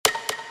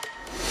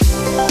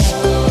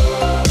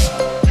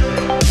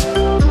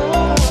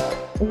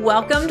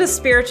Welcome to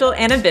Spiritual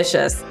and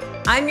Ambitious.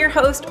 I'm your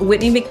host,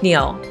 Whitney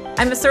McNeil.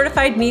 I'm a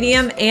certified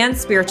medium and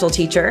spiritual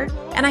teacher,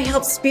 and I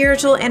help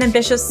spiritual and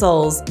ambitious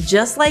souls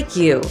just like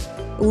you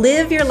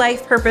live your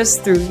life purpose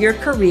through your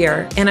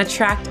career and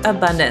attract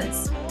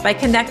abundance by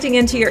connecting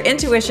into your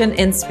intuition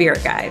and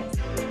spirit guides.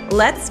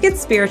 Let's get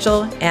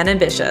spiritual and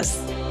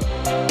ambitious.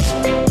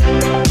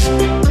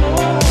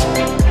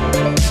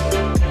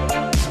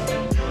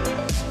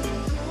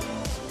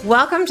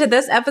 Welcome to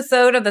this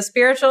episode of the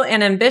Spiritual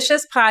and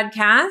Ambitious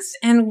podcast,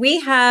 and we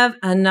have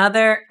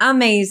another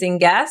amazing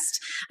guest.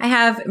 I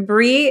have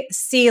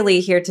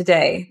Seeley here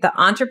today, the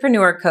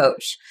entrepreneur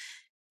coach.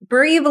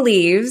 Bree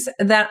believes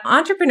that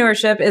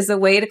entrepreneurship is a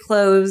way to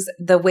close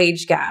the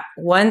wage gap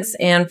once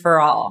and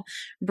for all.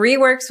 Bree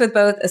works with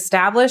both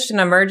established and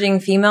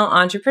emerging female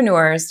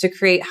entrepreneurs to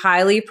create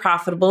highly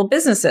profitable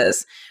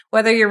businesses.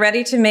 Whether you're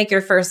ready to make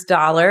your first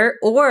dollar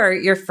or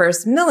your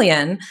first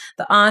million,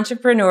 the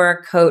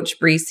entrepreneur coach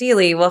Bree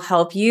Seeley will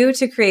help you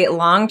to create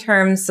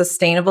long-term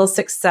sustainable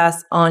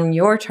success on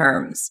your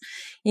terms.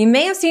 You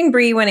may have seen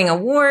Bree winning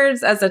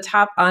awards as a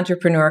top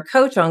entrepreneur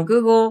coach on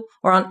Google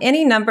or on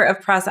any number of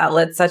press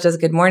outlets such as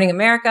Good Morning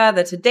America,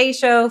 The Today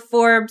Show,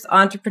 Forbes,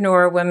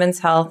 Entrepreneur, Women's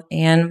Health,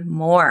 and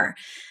more.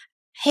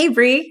 Hey,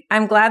 Bree,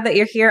 I'm glad that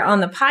you're here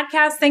on the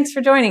podcast. Thanks for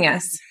joining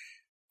us.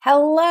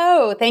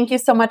 Hello. Thank you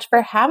so much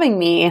for having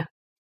me.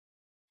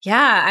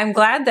 Yeah, I'm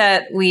glad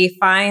that we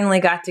finally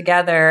got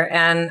together.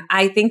 And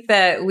I think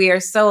that we are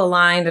so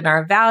aligned in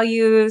our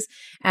values.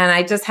 And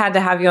I just had to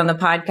have you on the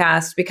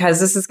podcast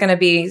because this is going to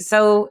be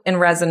so in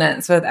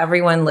resonance with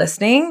everyone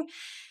listening.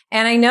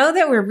 And I know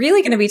that we're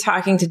really going to be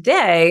talking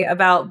today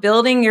about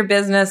building your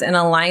business in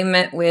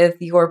alignment with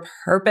your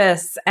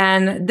purpose.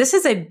 And this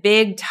is a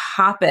big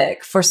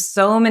topic for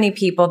so many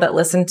people that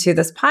listen to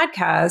this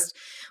podcast.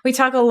 We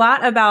talk a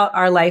lot about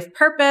our life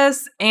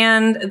purpose,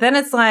 and then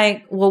it's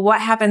like, well, what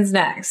happens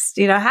next?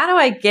 How do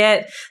I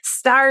get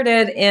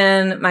started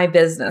in my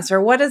business?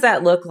 Or what does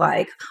that look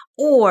like?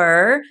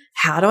 Or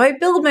how do I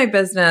build my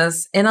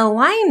business in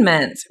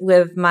alignment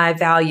with my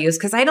values?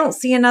 Because I don't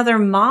see another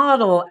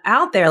model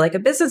out there, like a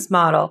business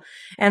model.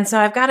 And so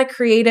I've got to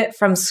create it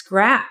from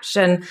scratch.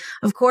 And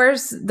of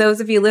course, those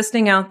of you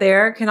listening out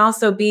there can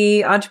also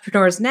be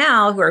entrepreneurs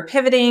now who are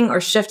pivoting or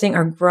shifting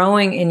or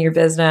growing in your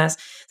business.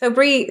 So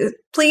Bree,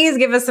 please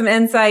give us some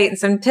insight and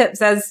some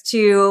tips as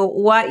to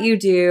what you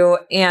do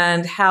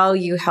and how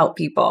you help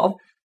people.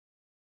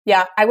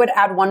 Yeah, I would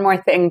add one more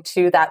thing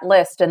to that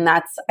list. And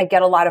that's, I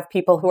get a lot of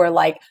people who are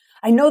like,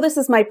 I know this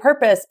is my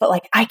purpose,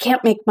 but I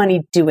can't make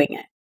money doing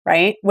it,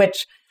 right?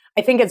 Which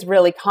I think is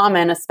really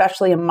common,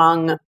 especially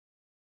among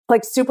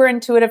super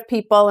intuitive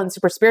people and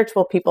super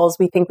spiritual people, is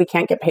we think we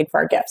can't get paid for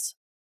our gifts.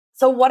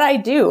 So what I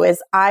do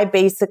is I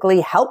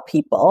basically help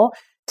people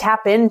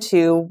tap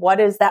into what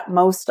is that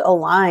most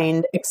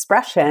aligned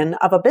expression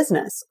of a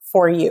business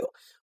for you.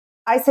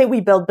 I say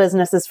we build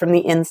businesses from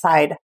the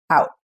inside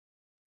out,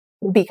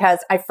 because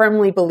I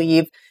firmly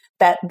believe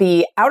that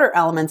the outer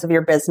elements of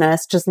your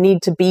business just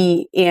need to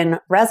be in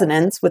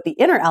resonance with the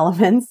inner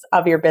elements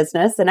of your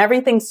business, and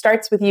everything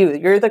starts with you.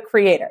 You're the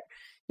creator.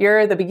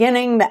 You're the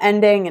beginning, the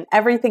ending, and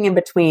everything in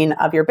between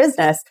of your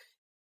business.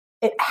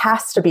 It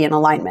has to be in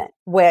alignment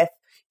with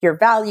your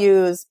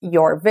values,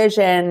 your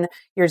vision,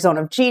 your zone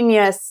of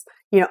genius,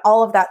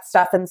 all of that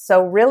stuff. And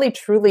so really,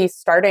 truly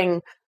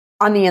starting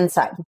on the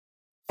inside,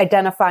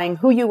 identifying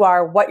who you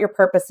are, what your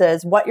purpose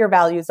is, what your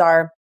values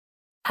are,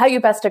 how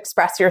you best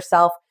express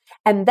yourself,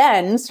 and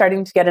then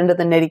starting to get into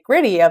the nitty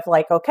gritty of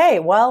okay,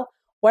 well,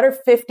 what are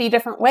 50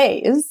 different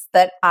ways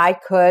that I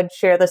could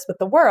share this with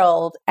the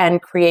world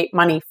and create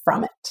money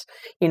from it?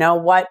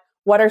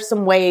 What are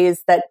some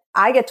ways that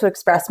I get to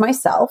express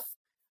myself,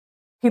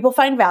 people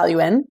find value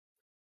in,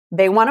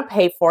 they want to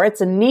pay for,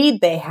 it's a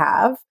need they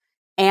have,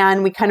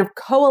 and we kind of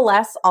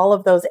coalesce all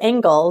of those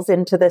angles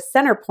into this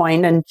center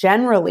point, and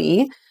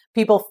generally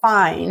people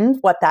find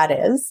what that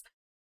is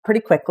pretty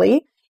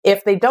quickly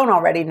if they don't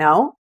already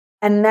know.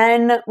 And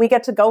then we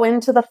get to go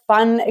into the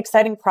fun,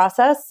 exciting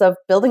process of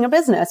building a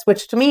business,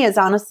 which to me is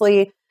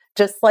honestly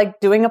just like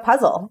doing a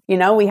puzzle.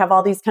 We have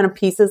all these kind of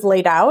pieces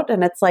laid out,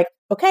 and it's like,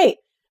 okay,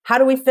 how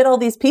do we fit all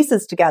these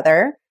pieces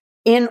together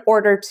in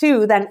order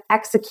to then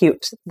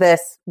execute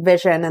this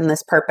vision and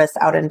this purpose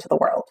out into the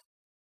world?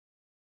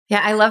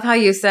 Yeah, I love how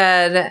you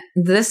said,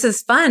 this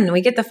is fun.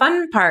 We get the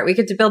fun part. We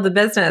get to build the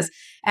business.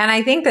 And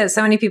I think that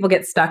so many people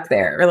get stuck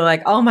there. They're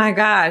like, oh my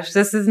gosh,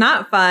 this is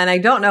not fun. I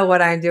don't know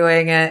what I'm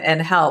doing and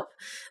help.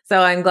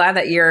 So I'm glad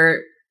that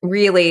you're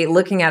really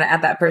looking at it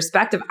at that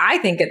perspective. I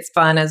think it's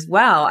fun as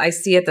well. I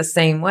see it the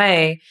same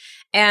way.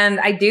 And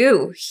I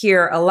do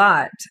hear a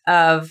lot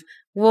of,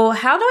 well,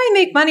 how do I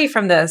make money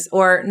from this?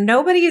 Or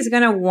nobody is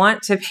going to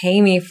want to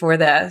pay me for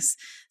this.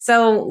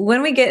 So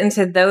when we get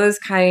into those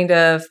kind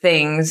of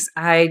things,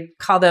 I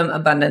call them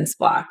abundance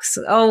blocks.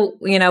 Oh,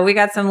 we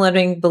got some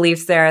limiting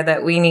beliefs there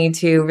that we need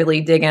to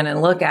really dig in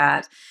and look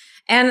at.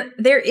 And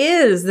there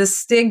is this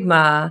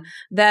stigma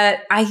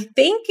that I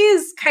think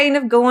is kind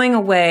of going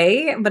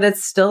away, but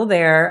it's still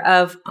there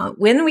of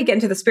when we get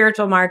into the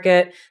spiritual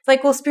market, it's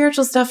like, well,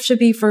 spiritual stuff should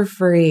be for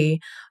free,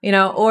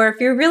 or if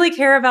you really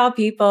care about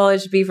people,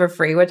 it should be for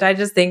free, which I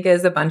just think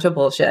is a bunch of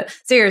bullshit.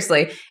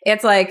 Seriously.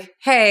 It's like,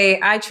 hey,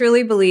 I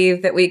truly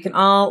believe that we can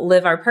all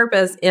live our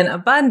purpose in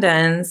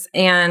abundance.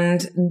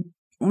 And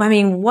I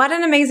mean, what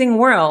an amazing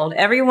world.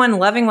 Everyone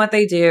loving what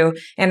they do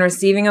and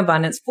receiving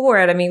abundance for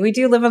it. I mean, we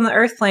do live on the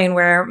earth plane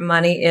where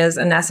money is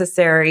a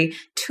necessary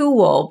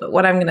tool. But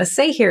what I'm going to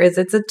say here is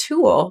it's a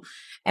tool.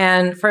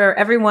 And for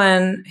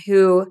everyone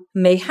who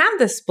may have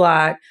this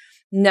block,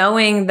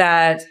 knowing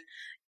that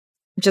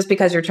just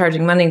because you're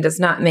charging money does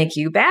not make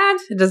you bad,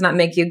 it does not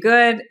make you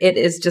good. It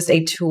is just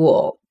a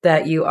tool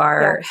that you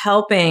are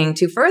helping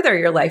to further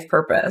your life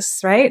purpose,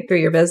 right? Through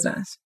your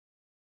business.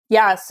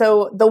 Yeah.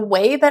 So the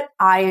way that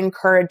I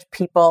encourage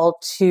people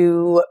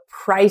to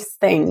price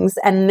things,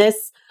 and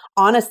this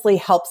honestly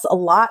helps a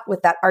lot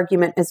with that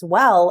argument as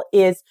well,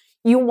 is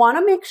you want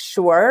to make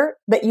sure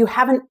that you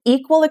have an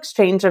equal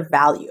exchange of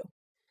value.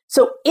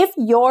 So if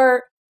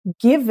you're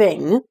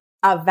giving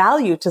a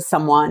value to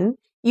someone,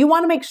 you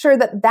want to make sure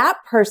that that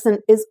person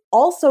is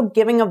also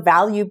giving a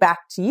value back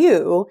to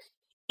you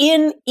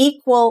in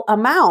equal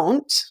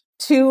amount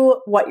to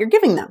what you're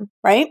giving them,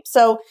 right?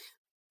 So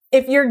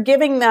if you're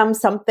giving them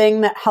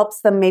something that helps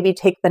them maybe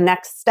take the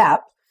next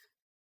step,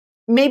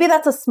 maybe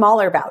that's a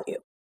smaller value.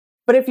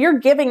 But if you're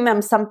giving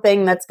them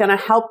something that's going to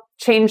help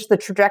change the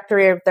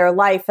trajectory of their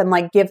life and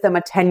like give them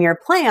a 10-year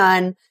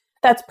plan,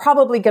 that's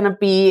probably going to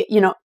be,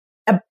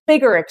 a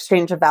bigger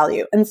exchange of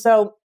value. And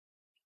so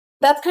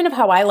that's kind of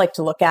how I like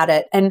to look at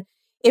it. And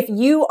if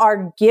you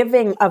are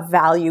giving a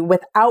value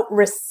without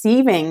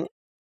receiving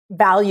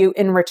value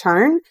in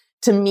return,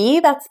 to me,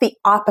 that's the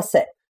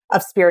opposite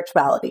of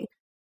spirituality.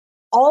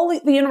 All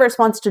the universe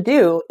wants to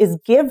do is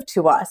give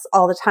to us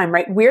all the time,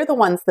 right? We're the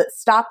ones that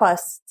stop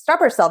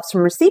ourselves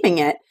from receiving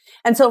it.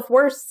 And so if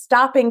we're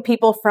stopping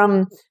people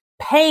from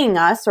paying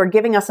us or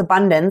giving us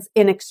abundance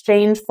in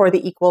exchange for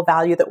the equal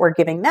value that we're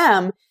giving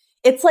them,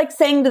 it's like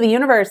saying to the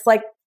universe,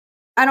 like,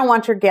 I don't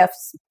want your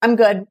gifts. I'm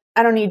good.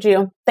 I don't need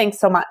you. Thanks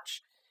so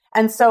much.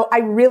 And so I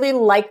really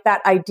like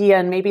that idea,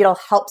 and maybe it'll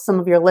help some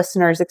of your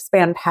listeners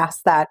expand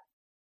past that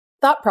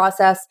thought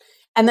process.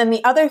 And then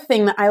the other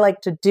thing that I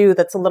like to do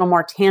that's a little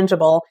more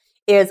tangible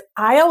is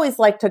I always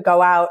like to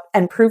go out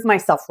and prove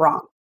myself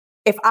wrong.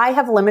 If I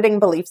have limiting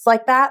beliefs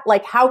like that,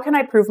 like how can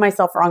I prove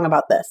myself wrong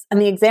about this?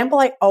 And the example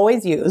I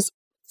always use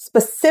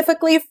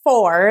specifically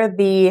for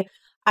the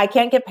I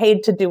can't get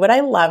paid to do what I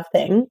love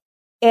thing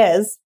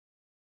is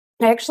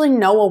I actually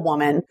know a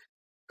woman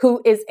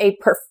who is a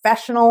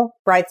professional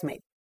bridesmaid.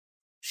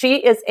 She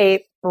is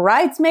a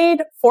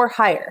bridesmaid for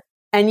hire,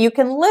 and you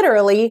can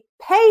literally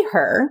pay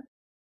her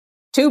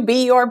to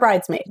be your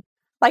bridesmaid.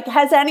 Like,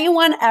 has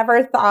anyone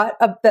ever thought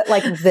of that?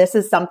 Like, this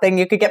is something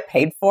you could get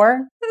paid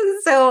for?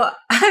 So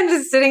I'm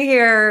just sitting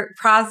here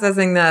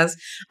processing this.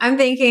 I'm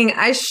thinking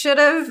I should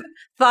have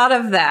thought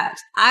of that.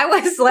 I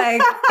was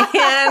like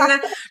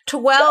in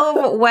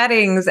 12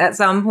 weddings at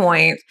some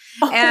point.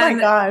 Oh my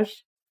gosh.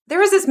 There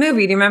was this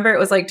movie. Do you remember? It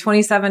was like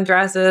 27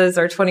 dresses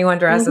or 21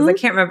 dresses. I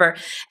can't remember.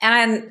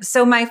 And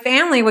so my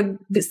family would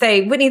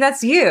say, Whitney,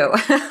 that's you.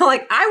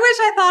 Like, I wish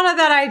I thought of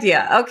that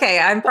idea. Okay,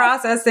 I'm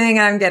processing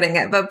and I'm getting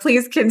it, but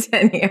please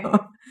continue.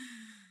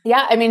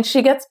 Yeah. I mean,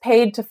 she gets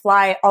paid to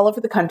fly all over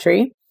the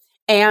country,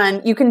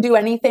 and you can do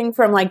anything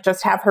from like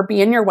just have her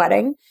be in your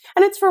wedding.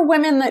 And it's for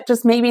women that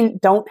just maybe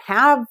don't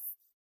have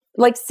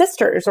like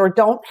sisters or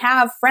don't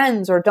have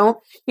friends or don't,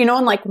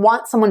 and like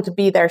want someone to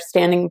be there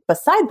standing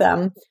beside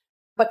them,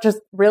 but just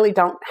really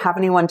don't have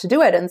anyone to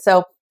do it. And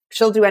so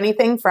she'll do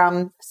anything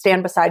from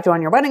stand beside you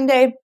on your wedding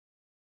day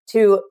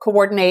to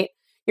coordinate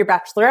your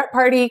bachelorette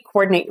party,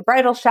 coordinate your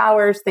bridal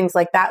showers, things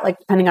like that, like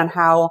depending on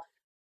how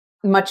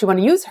much you want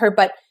to use her.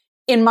 But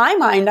in my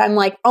mind, I'm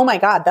like, oh my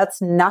God,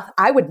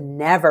 I would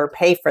never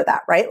pay for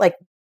that, right? Like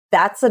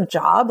that's a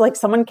job. Like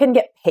someone can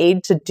get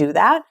paid to do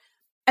that.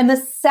 And the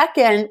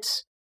second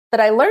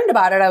that I learned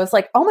about it, I was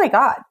like, oh my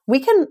God, we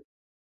can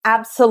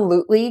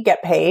absolutely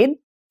get paid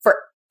for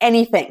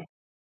anything,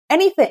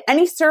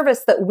 any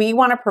service that we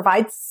want to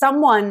provide.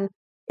 Someone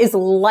is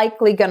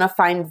likely going to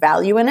find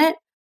value in it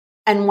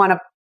and want to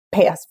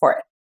pay us for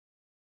it.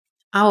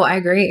 Oh, I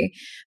agree.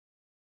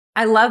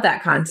 I love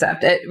that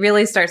concept. It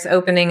really starts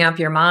opening up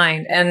your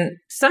mind. And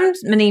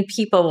many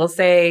people will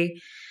say,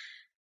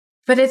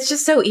 but it's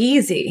just so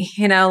easy.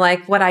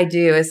 Like what I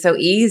do is so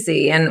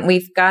easy. And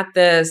we've got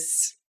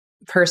this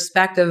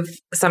perspective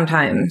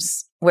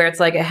sometimes where it's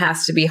like it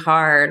has to be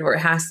hard or it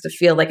has to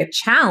feel like a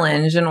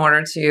challenge in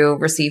order to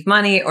receive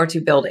money or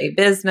to build a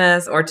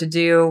business or to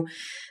do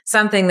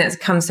something that's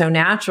come so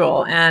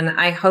natural. And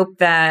I hope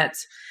that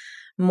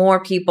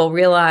more people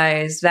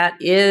realize that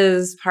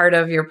is part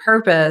of your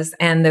purpose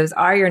and those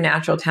are your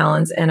natural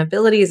talents and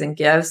abilities and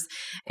gifts.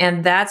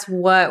 And that's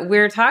what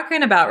we're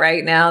talking about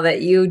right now,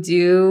 that you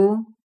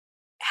do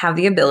have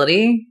the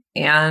ability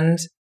and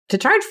to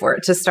charge for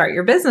it, to start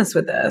your business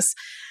with this.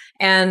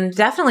 And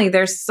definitely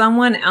there's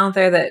someone out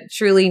there that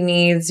truly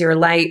needs your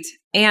light.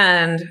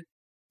 And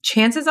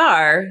chances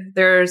are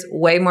there's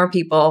way more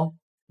people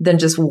than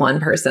just one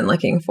person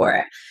looking for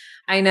it.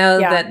 I know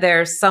that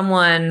there's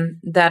someone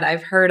that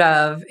I've heard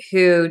of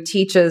who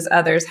teaches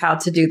others how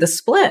to do the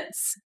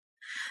splits.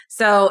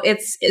 So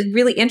it's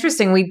really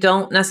interesting. We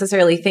don't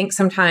necessarily think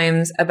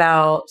sometimes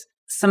about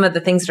some of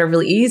the things that are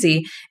really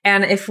easy.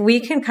 And if we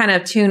can kind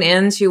of tune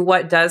into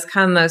what does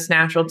come most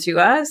natural to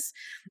us,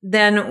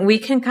 then we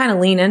can kind of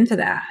lean into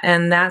that.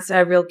 And that's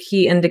a real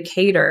key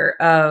indicator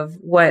of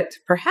what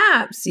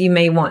perhaps you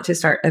may want to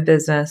start a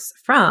business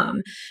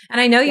from.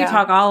 And I know you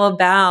talk all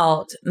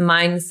about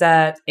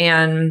mindset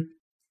and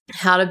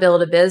how to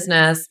build a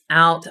business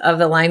out of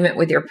alignment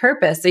with your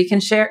purpose. So you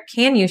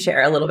can you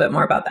share a little bit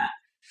more about that?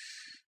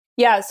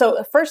 Yeah.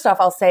 So first off,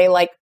 I'll say,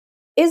 like,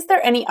 is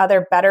there any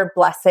other better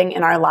blessing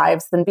in our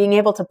lives than being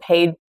able to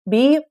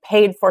be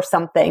paid for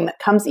something that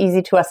comes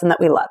easy to us and that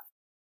we love,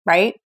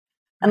 right?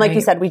 And like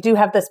you said, we do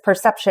have this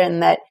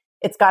perception that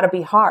it's got to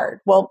be hard.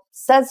 Well,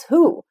 says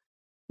who?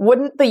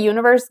 Wouldn't the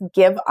universe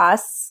give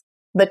us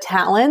the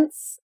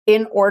talents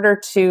in order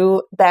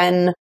to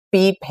then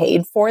be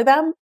paid for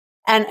them?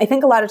 And I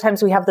think a lot of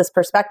times we have this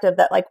perspective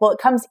that, like, well, it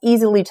comes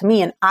easily to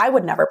me and I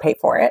would never pay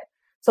for it.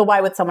 So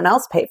why would someone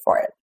else pay for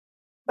it?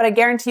 But I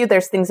guarantee you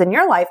there's things in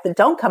your life that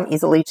don't come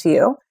easily to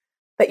you,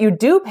 that you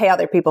do pay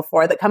other people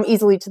for, that come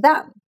easily to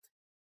them.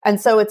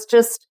 And so it's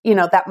just,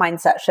 that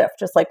mindset shift,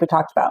 just like we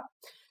talked about.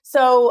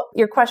 So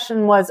your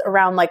question was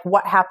around, like,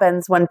 what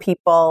happens when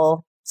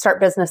people start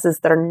businesses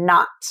that are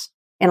not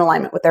in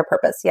alignment with their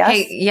purpose? Yes?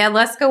 Hey, yeah,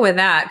 let's go with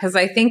that, because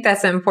I think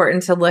that's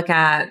important to look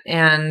at.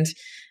 And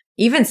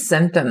even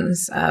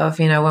symptoms of,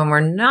 when we're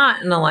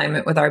not in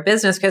alignment with our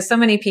business, because so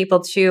many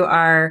people too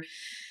are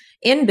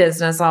in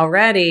business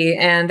already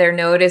and they're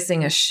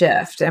noticing a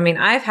shift. I mean,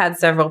 I've had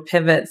several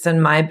pivots in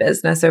my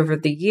business over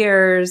the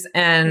years.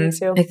 And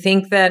I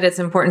think that it's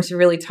important to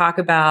really talk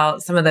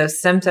about some of those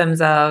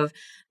symptoms of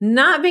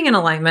not being in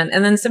alignment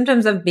and then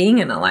symptoms of being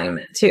in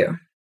alignment too.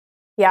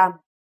 Yeah.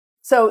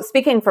 So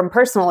speaking from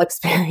personal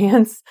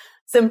experience,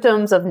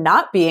 symptoms of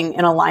not being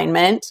in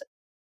alignment,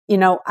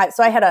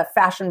 I had a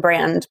fashion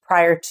brand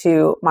prior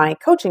to my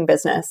coaching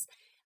business,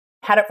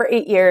 had it for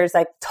 8 years.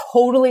 I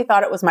totally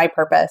thought it was my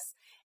purpose.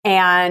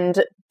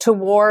 And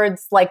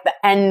towards like the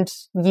end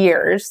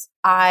years,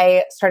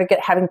 I started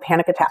having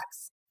panic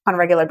attacks on a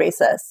regular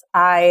basis.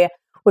 I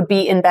would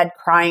be in bed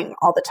crying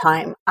all the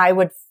time. I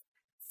would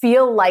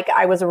feel like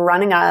I was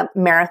running a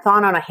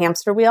marathon on a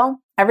hamster wheel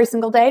every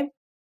single day,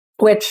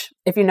 which,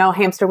 if you know,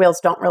 hamster wheels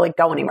don't really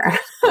go anywhere.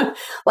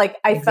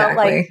 I felt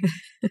like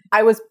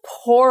I was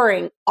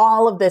pouring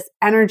all of this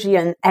energy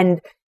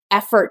and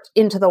effort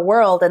into the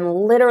world, and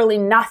literally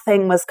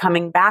nothing was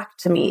coming back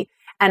to me.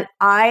 And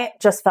I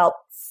just felt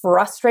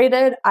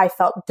frustrated. I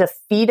felt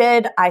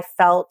defeated. I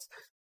felt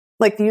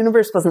like the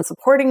universe wasn't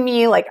supporting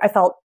me. Like, I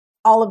felt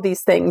all of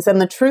these things.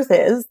 And the truth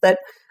is that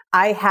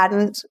I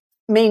hadn't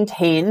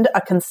maintained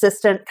a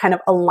consistent kind of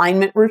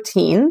alignment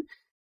routine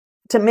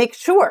to make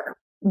sure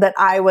that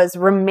I was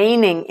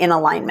remaining in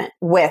alignment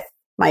with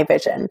my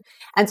vision.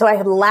 And so I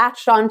had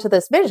latched onto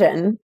this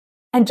vision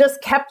and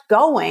just kept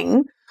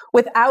going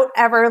without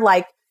ever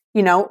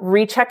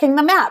rechecking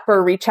the map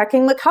or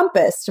rechecking the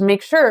compass to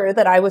make sure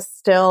that I was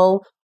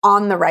still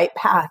on the right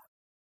path.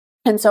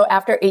 And so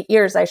after 8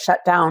 years, I shut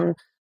down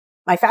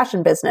my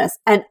fashion business.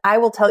 And I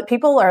will tell you,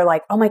 people are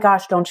like, oh my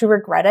gosh, don't you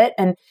regret it?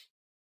 And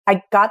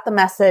I got the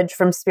message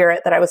from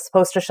Spirit that I was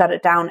supposed to shut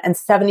it down. And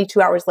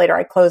 72 hours later,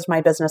 I closed my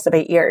business of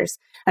 8 years.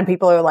 And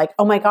people are like,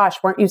 oh my gosh,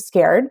 weren't you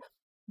scared?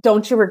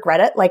 Don't you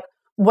regret it? Like,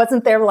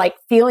 wasn't there like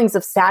feelings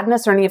of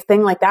sadness or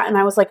anything like that? And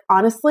I was like,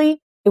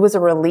 honestly, it was a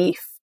relief.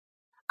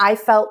 I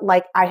felt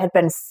like I had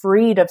been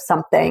freed of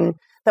something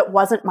that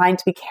wasn't mine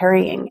to be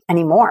carrying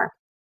anymore.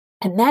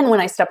 And then when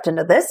I stepped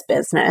into this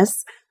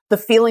business, the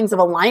feelings of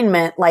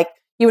alignment, like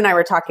you and I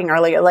were talking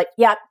earlier, like,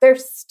 yeah,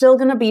 there's still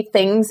going to be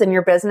things in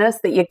your business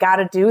that you got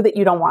to do that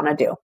you don't want to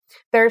do.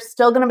 There's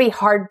still going to be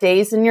hard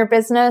days in your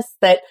business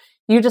that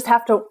you just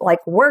have to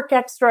like work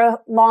extra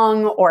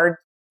long or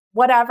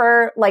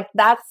whatever. Like,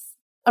 that's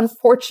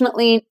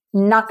unfortunately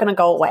not going to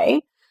go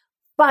away,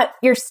 but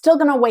you're still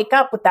going to wake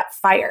up with that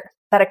fire,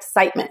 that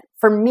excitement.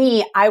 For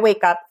me, I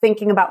wake up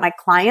thinking about my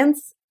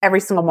clients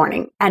every single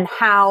morning and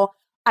how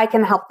I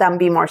can help them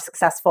be more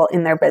successful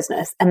in their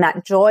business. And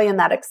that joy and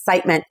that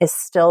excitement is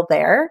still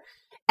there.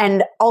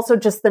 And also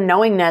just the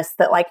knowingness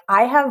that like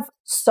I have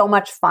so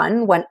much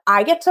fun when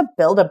I get to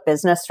build a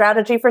business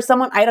strategy for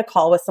someone. I had a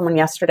call with someone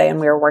yesterday and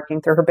we were working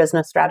through her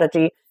business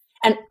strategy.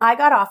 And I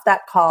got off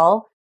that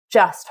call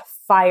just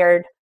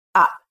fired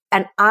up.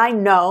 And I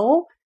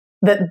know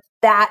that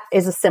that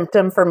is a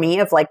symptom for me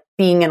of like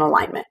being in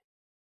alignment.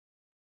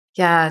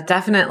 Yeah,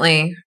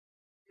 definitely.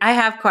 I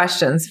have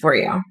questions for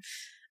you.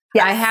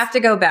 Yes. I have to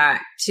go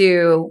back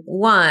to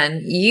one.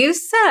 You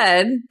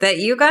said that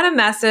you got a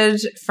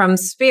message from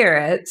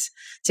Spirit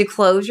to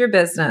close your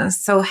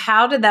business. So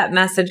how did that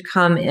message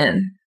come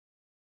in?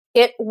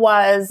 It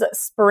was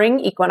spring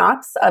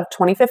equinox of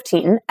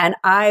 2015. And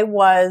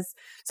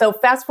so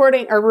fast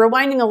forwarding or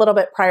rewinding a little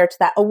bit prior to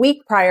that, a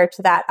week prior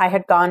to that, I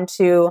had gone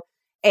to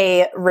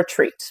a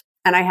retreat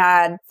and I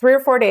had 3 or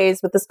 4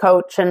 days with this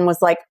coach and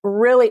was like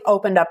really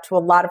opened up to a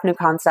lot of new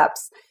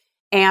concepts.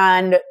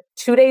 And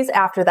 2 days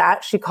after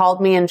that, she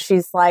called me and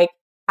she's like,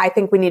 I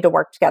think we need to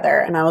work together.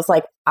 And I was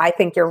like, I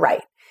think you're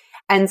right.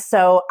 And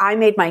so I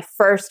made my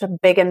first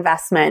big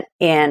investment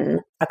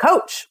in a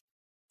coach,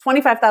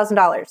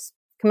 $25,000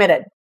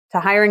 committed to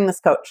hiring this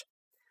coach.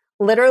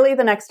 Literally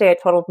the next day I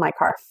totaled my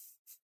car.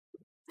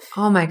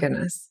 Oh my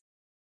goodness.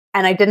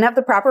 And I didn't have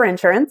the proper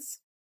insurance.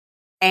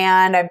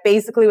 And I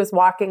basically was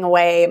walking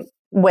away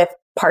with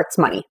parts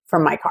money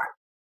from my car.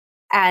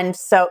 And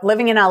so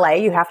living in LA,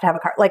 you have to have a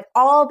car, like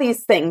all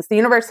these things, the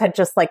universe had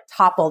just like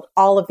toppled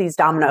all of these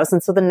dominoes.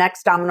 And so the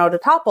next domino to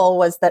topple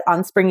was that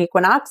on spring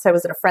equinox, I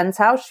was at a friend's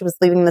house. She was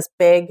leading this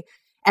big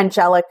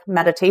angelic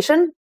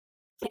meditation.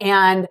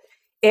 And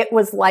it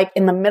was like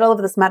in the middle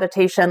of this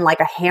meditation, like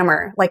a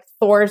hammer, like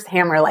Thor's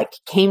hammer, like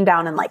came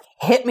down and like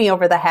hit me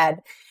over the head.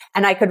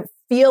 And I could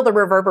feel the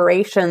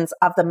reverberations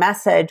of the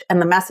message.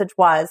 And the message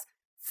was,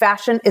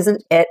 fashion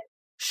isn't it.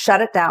 Shut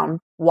it down,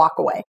 walk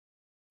away.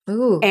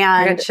 Ooh,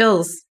 I got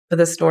chills for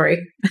this story.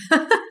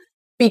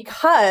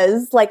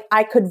 Because like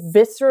I could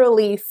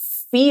viscerally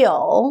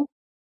feel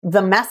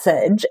the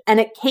message and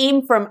it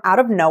came from out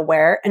of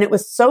nowhere and it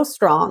was so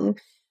strong.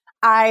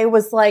 I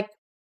was like,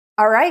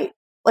 all right,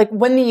 like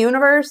when the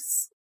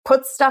universe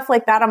puts stuff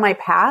like that on my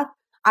path,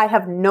 I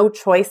have no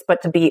choice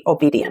but to be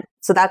obedient.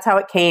 So that's how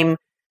it came.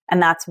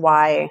 And that's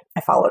why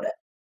I followed it.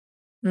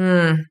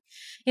 You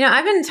know,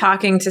 I've been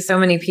talking to so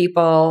many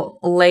people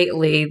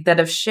lately that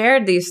have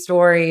shared these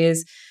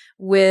stories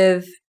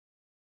with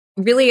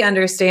really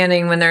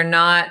understanding when they're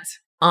not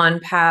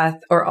on path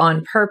or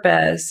on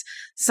purpose.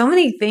 So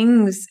many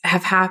things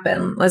have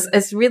happened.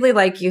 It's really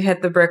like you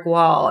hit the brick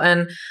wall.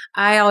 And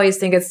I always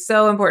think it's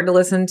so important to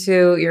listen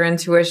to your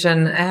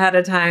intuition ahead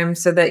of time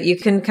so that you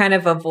can kind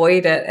of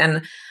avoid it.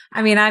 And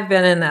I mean, I've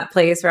been in that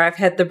place where I've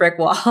hit the brick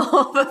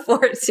wall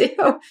before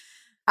too.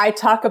 I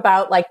talk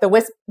about like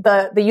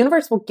the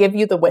universe will give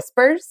you the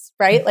whispers,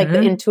 right? Mm-hmm. Like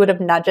the intuitive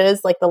nudges,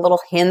 like the little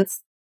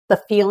hints,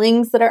 the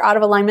feelings that are out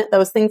of alignment,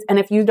 those things. And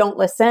if you don't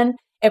listen,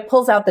 it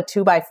pulls out the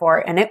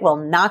 2x4 and it will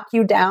knock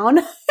you down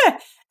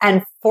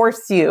and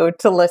force you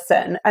to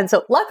listen. And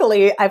so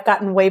luckily I've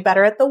gotten way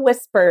better at the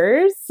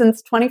whispers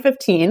since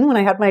 2015 when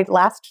I had my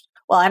last,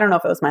 well, I don't know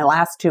if it was my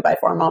last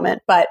 2x4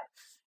 moment, but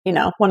you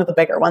know, one of the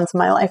bigger ones in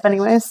my life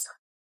anyways.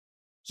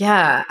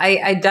 Yeah,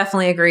 I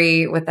definitely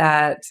agree with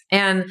that.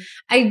 And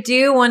I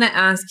do want to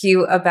ask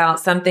you about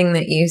something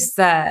that you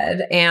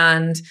said.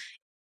 And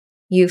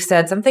you've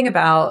said something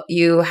about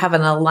you have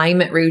an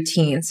alignment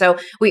routine. So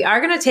we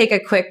are going to take a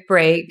quick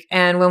break.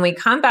 And when we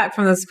come back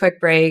from this quick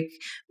break,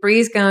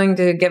 Bree's going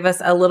to give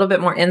us a little bit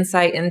more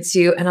insight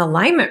into an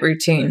alignment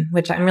routine,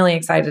 which I'm really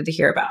excited to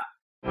hear about.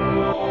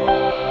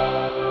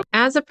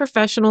 As a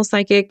professional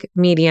psychic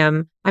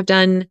medium, I've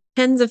done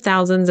tens of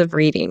thousands of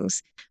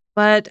readings.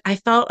 But I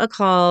felt a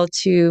call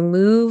to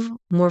move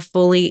more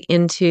fully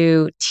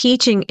into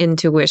teaching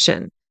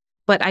intuition.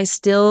 But I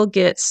still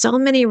get so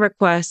many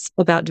requests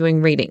about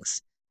doing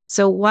readings.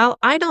 So while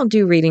I don't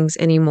do readings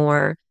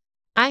anymore,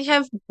 I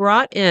have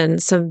brought in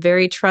some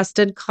very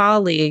trusted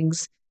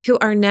colleagues who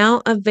are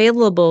now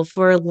available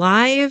for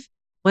live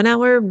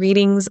 1-hour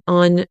readings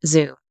on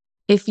Zoom.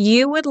 If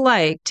you would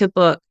like to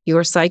book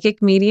your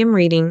psychic medium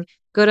reading,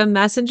 go to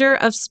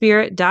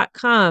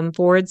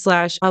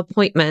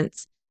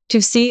messengerofspirit.com/appointments.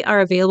 to see our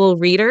available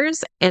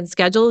readers and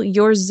schedule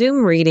your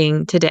Zoom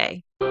reading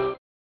today.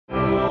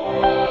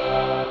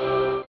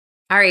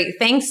 All right,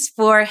 thanks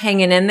for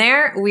hanging in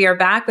there. We are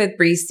back with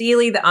Bree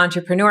Seeley, the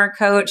entrepreneur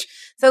coach.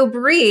 So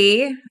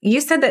Bree,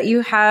 you said that you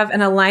have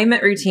an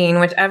alignment routine,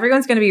 which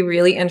everyone's going to be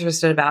really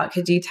interested about.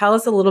 Could you tell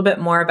us a little bit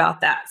more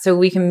about that so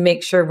we can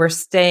make sure we're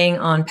staying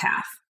on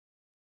path?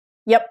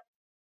 Yep.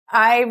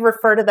 I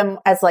refer to them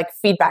as like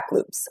feedback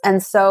loops.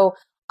 And so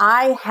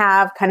I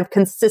have kind of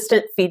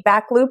consistent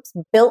feedback loops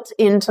built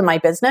into my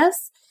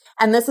business.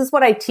 And this is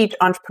what I teach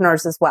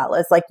entrepreneurs as well,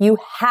 is like you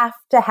have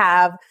to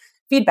have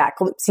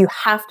feedback loops. You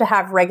have to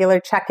have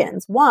regular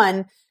check-ins.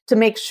 One, to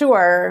make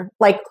sure,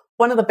 like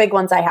one of the big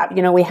ones I have,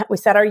 you know, we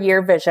set our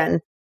year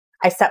vision.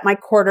 I set my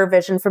quarter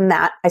vision from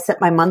that. I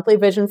set my monthly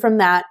vision from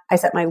that. I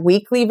set my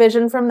weekly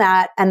vision from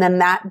that. And then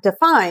that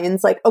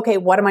defines like, okay,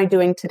 what am I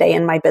doing today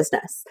in my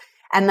business?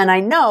 And then I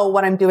know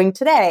what I'm doing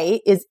today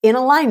is in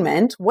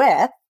alignment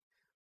with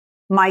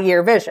my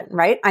year vision,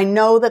 right? I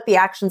know that the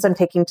actions I'm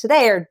taking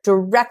today are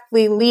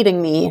directly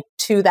leading me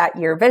to that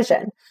year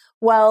vision.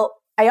 Well,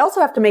 I also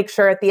have to make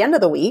sure at the end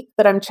of the week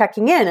that I'm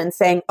checking in and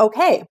saying,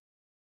 okay,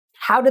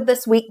 how did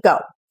this week go?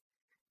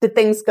 Did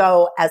things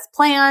go as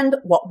planned?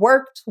 What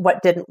worked?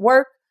 What didn't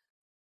work?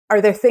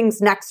 Are there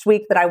things next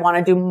week that I want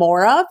to do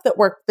more of that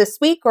worked this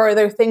week? Or are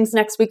there things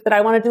next week that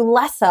I want to do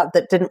less of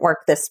that didn't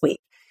work this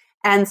week?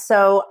 And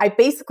so I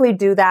basically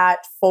do that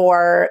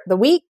for the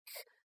week,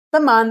 the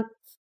month,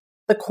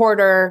 the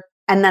quarter,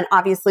 and then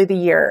obviously the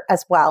year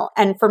as well.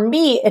 And for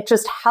me, it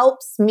just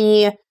helps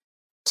me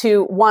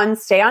to, one,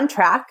 stay on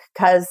track,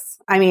 because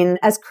I mean,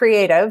 as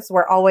creatives,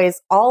 we're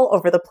always all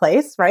over the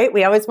place, right?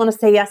 We always want to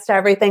say yes to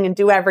everything and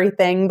do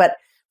everything, but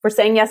if we're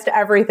saying yes to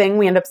everything,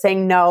 we end up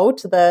saying no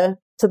to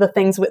the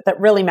things that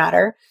really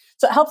matter.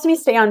 So it helps me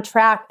stay on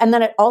track. And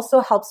then it also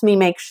helps me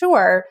make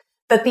sure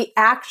that the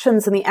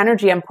actions and the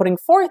energy I'm putting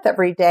forth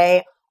every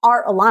day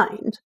are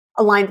aligned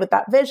with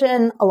that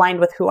vision, aligned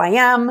with who I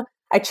am.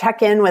 I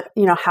check in with,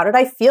 how did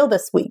I feel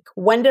this week?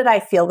 When did I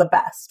feel the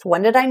best?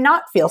 When did I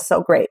not feel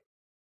so great?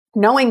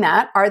 Knowing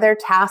that, are there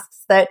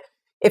tasks that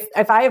if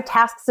I have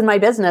tasks in my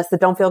business that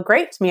don't feel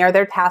great to me, are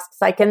there tasks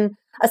I can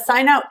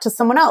assign out to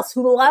someone else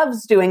who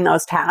loves doing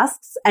those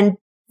tasks and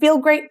feel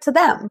great to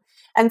them?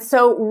 And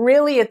so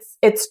really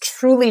it's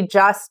truly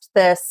just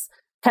this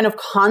kind of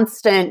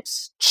constant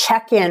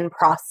check-in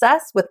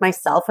process with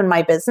myself and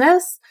my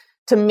business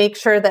to make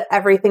sure that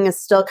everything is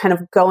still kind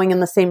of going in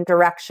the same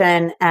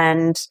direction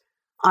and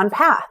on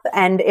path.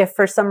 And if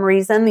for some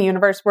reason the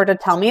universe were to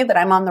tell me that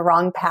I'm on the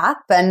wrong path,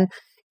 then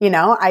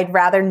I'd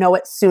rather know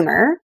it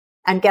sooner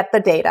and get the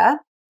data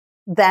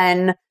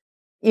than,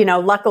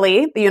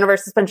 luckily the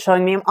universe has been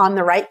showing me I'm on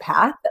the right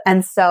path.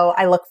 And so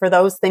I look for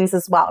those things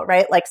as well,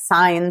 right? Like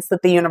signs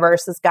that the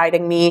universe is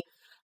guiding me,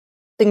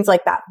 things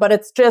like that. But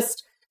it's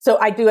just, so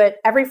I do it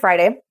every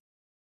Friday.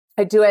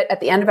 I do it at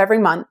the end of every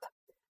month.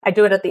 I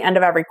do it at the end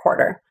of every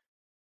quarter.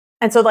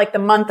 And so like the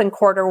month and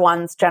quarter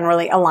ones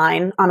generally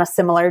align on a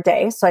similar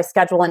day. So I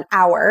schedule an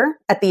hour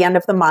at the end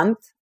of the month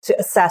to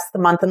assess the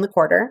month and the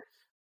quarter.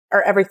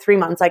 Or every 3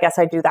 months, I guess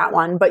I do that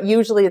one. But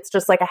usually it's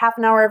just like a half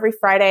an hour every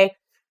Friday,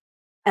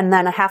 and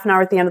then a half an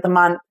hour at the end of the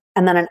month,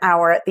 and then an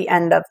hour at the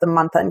end of the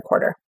month and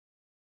quarter.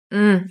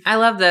 I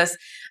love this.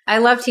 I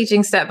love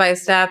teaching step by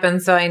step.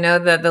 And so I know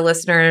that the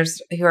listeners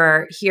who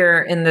are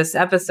here in this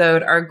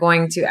episode are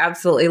going to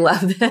absolutely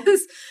love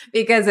this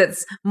because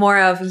it's more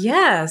of,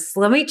 yes,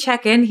 let me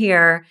check in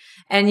here.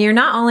 And you're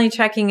not only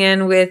checking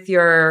in with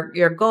your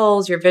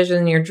goals, your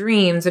vision, your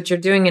dreams, but you're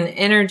doing an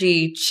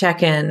energy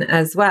check-in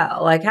as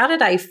well. Like, how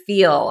did I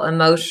feel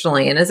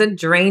emotionally? And is it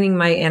draining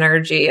my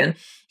energy? And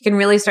you can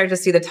really start to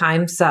see the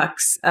time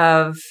sucks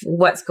of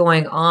what's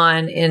going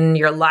on in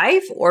your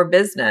life or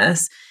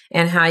business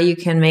and how you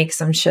can make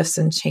some shifts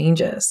and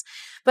changes.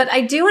 But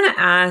I do want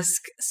to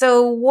ask,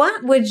 so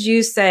what would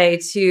you say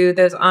to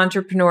those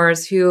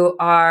entrepreneurs who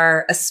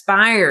are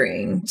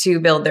aspiring to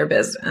build their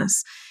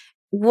business?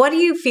 What do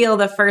you feel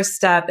the first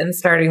step in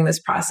starting this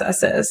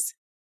process is?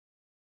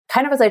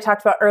 Kind of as I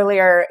talked about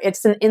earlier,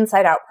 it's an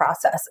inside out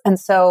process. And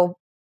so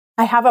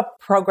I have a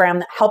program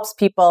that helps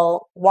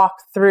people walk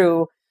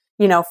through,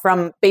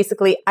 from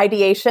basically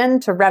ideation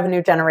to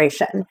revenue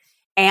generation.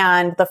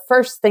 And the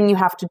first thing you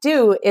have to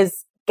do is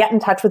get in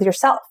touch with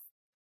yourself.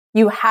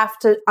 You have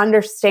to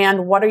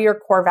understand, what are your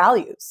core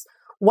values?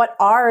 What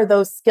are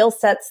those skill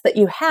sets that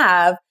you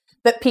have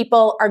that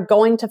people are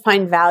going to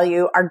find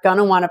value, are going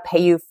to want to pay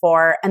you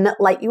for, and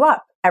that light you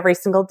up every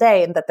single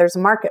day and that there's a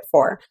market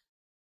for?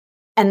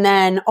 And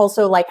then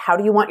also, like, how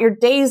do you want your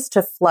days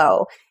to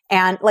flow?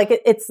 And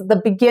like, it's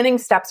the beginning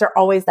steps are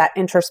always that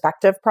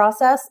introspective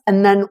process.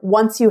 And then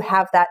once you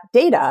have that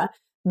data,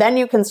 then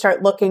you can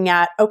start looking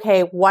at,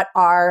 okay, what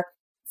are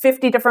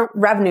 50 different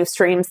revenue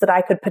streams that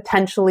I could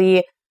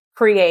potentially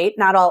create?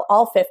 Not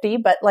all 50,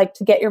 but like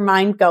to get your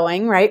mind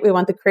going, right? We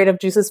want the creative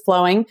juices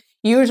flowing.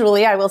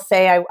 Usually I will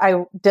say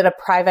I did a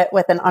private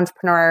with an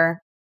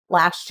entrepreneur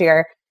last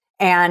year,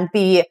 and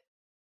the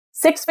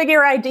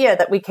 6-figure idea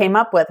that we came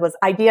up with was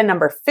idea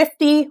number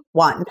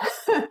 51.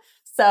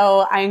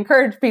 So I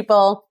encourage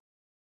people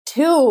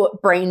to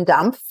brain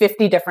dump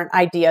 50 different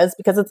ideas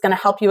because it's going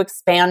to help you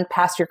expand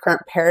past your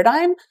current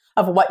paradigm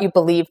of what you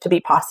believe to be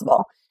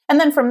possible. And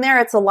then from there,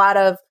 it's a lot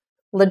of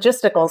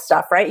logistical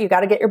stuff, right? You got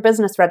to get your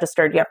business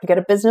registered. You have to get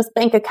a business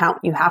bank account.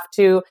 You have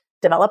to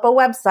develop a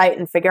website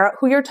and figure out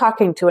who you're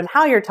talking to and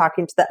how you're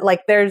talking to that.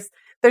 Like there's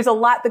a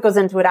lot that goes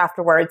into it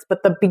afterwards,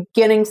 but the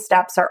beginning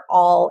steps are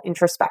all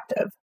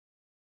introspective.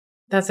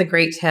 That's a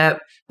great tip.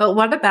 But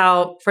what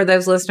about for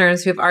those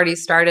listeners who've already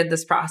started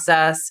this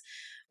process?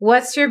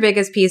 What's your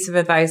biggest piece of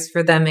advice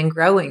for them in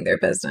growing their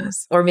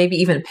business or maybe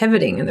even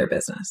pivoting in their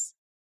business?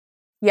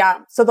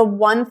 Yeah. So the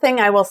one thing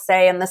I will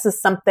say, and this is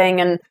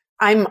something, and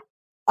I'm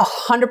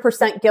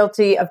 100%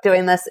 guilty of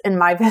doing this in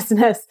my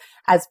business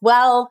as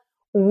well.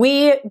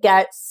 We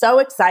get so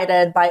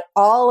excited by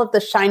all of the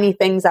shiny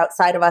things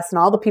outside of us and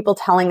all the people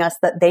telling us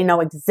that they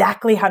know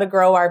exactly how to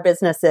grow our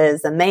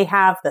businesses and they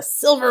have the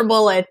silver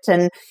bullet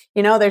and,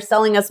 they're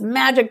selling us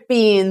magic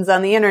beans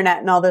on the internet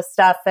and all this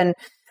stuff. And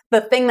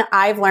the thing that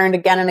I've learned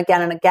again and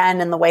again and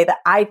again in the way that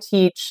I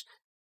teach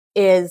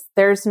is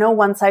there's no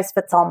one size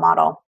fits all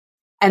model.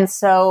 And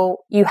so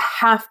you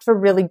have to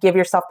really give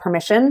yourself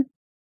permission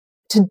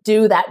to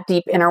do that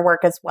deep inner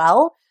work as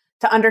well,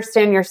 to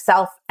understand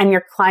yourself and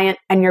your client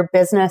and your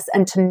business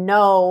and to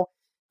know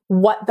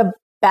what the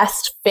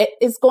best fit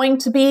is going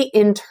to be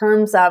in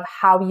terms of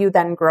how you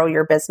then grow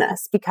your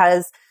business.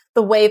 Because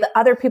the way that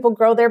other people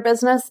grow their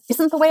business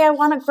isn't the way I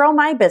want to grow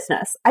my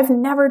business. I've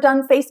never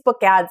done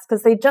Facebook ads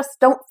because they just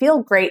don't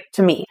feel great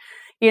to me.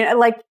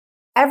 Like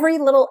every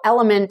little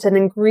element and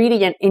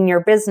ingredient in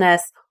your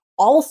business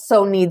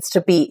also needs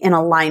to be in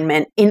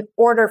alignment in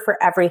order for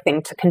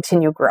everything to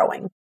continue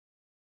growing.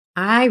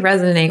 I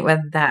resonate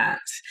with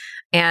that.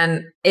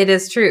 And it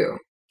is true,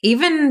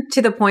 even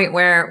to the point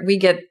where we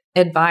get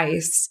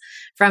advice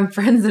from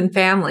friends and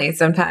family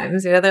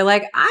sometimes. They're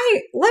like,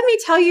 let me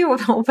tell you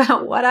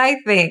about what I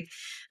think.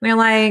 And you're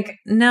like,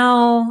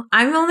 no,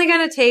 I'm only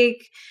going to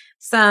take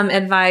some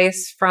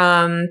advice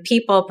from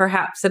people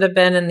perhaps that have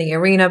been in the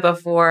arena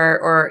before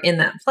or in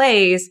that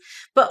place,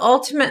 but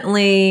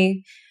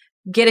ultimately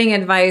getting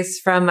advice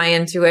from my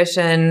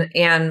intuition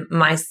and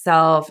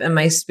myself and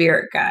my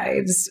spirit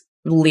guides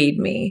lead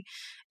me.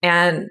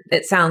 And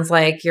it sounds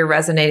like you're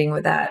resonating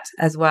with that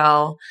as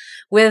well.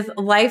 With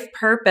life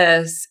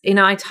purpose,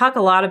 I talk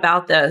a lot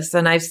about this,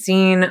 and I've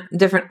seen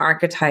different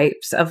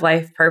archetypes of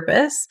life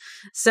purpose.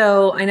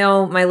 So I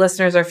know my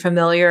listeners are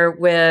familiar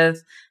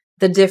with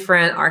the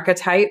different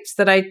archetypes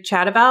that I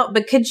chat about,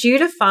 but could you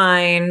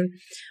define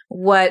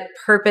what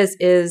purpose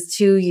is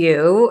to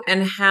you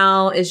and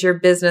how is your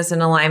business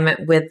in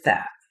alignment with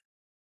that?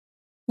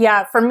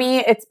 Yeah, for me,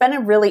 it's been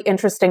a really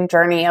interesting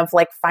journey of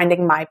like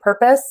finding my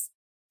purpose.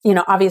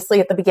 Obviously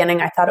at the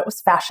beginning, I thought it was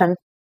fashion.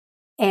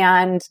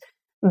 And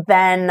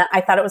then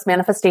I thought it was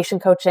manifestation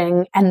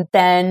coaching. And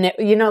then,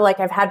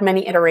 I've had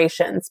many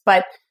iterations.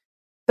 But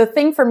the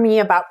thing for me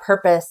about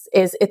purpose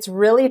is it's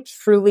really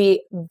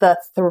truly the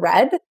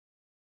thread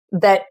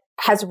that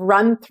has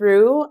run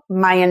through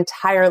my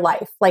entire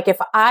life. Like if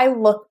I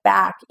look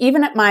back,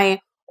 even at my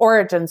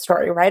origin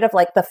story, right, of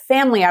like the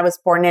family I was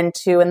born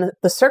into and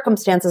the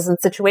circumstances and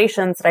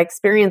situations that I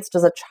experienced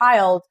as a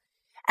child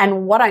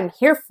and what I'm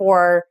here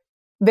for,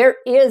 there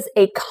is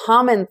a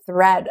common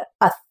thread,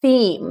 a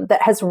theme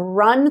that has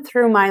run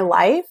through my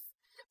life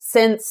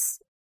since,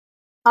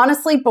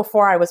 honestly,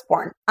 before I was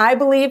born. I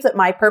believe that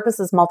my purpose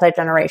is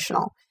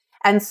multi-generational.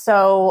 And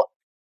so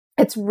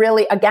it's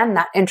really, again,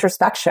 that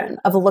introspection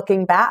of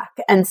looking back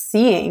and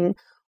seeing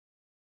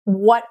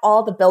what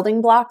all the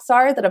building blocks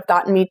are that have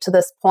gotten me to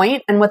this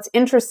point. And what's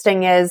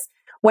interesting is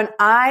when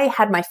I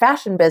had my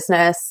fashion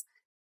business,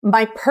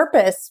 my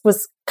purpose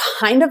was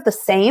kind of the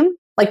same,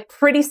 like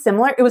pretty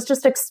similar. It was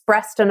just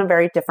expressed in a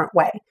very different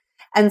way.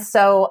 And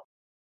so,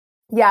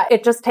 yeah,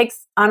 it just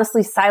takes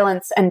honestly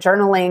silence and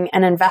journaling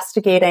and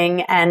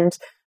investigating and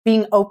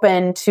being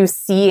open to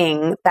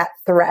seeing that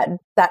thread,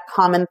 that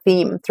common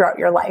theme throughout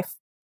your life.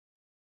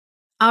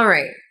 All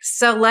right.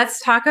 So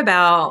let's talk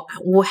about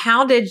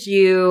how did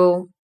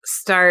you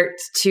start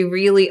to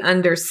really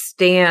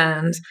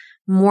understand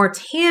more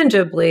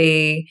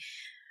tangibly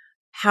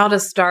how to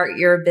start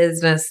your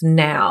business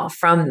now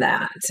from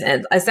that?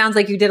 And it sounds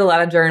like you did a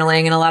lot of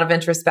journaling and a lot of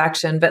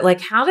introspection, but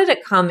like, how did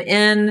it come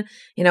in?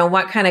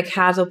 What kind of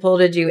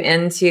catapulted you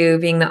into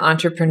being the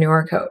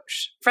entrepreneur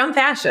coach from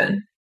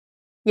fashion?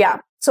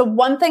 Yeah. So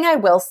one thing I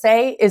will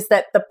say is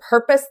that the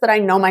purpose that I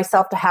know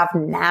myself to have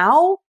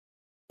now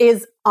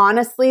is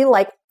honestly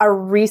like a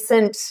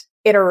recent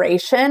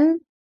iteration.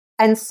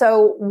 And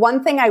so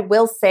one thing I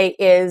will say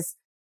is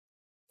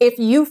if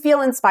you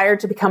feel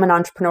inspired to become an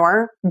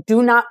entrepreneur,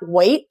 do not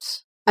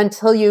wait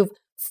until you've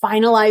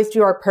finalized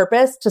your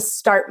purpose to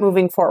start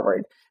moving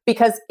forward.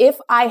 Because if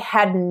I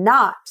had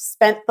not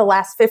spent the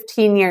last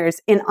 15 years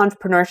in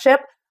entrepreneurship,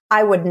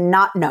 I would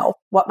not know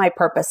what my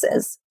purpose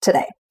is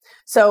today.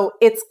 So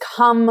it's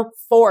come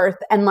forth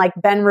and like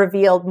been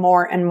revealed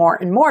more and more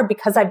and more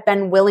because I've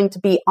been willing to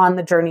be on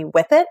the journey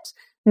with it,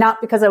 not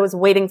because I was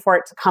waiting for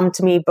it to come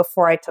to me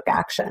before I took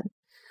action.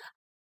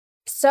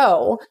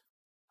 So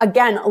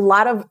again, a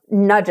lot of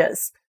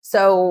nudges.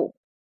 So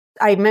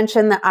I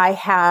mentioned that I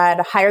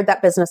had hired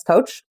that business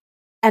coach.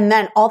 And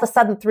then all of a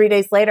sudden, 3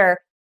 days later,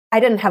 I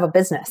didn't have a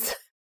business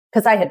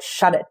because I had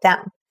shut it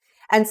down.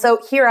 And so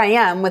here I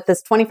am with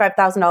this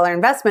 $25,000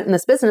 investment in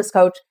this business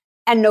coach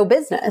and no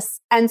business.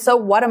 And so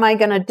what am I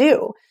going to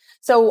do?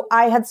 So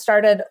I had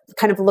started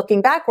kind of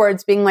looking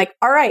backwards, being like,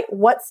 all right,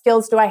 what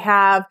skills do I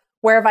have?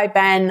 Where have I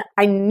been?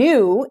 I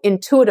knew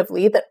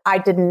intuitively that I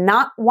did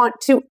not want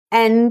to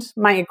end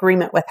my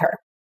agreement with her.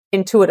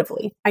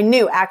 Intuitively. I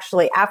knew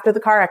actually after the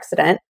car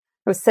accident,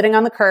 I was sitting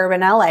on the curb in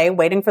LA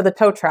waiting for the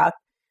tow truck.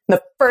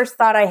 The first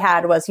thought I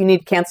had was, you need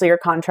to cancel your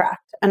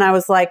contract. And I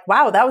was like,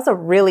 wow, that was a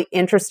really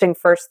interesting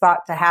first thought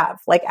to have,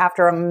 like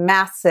after a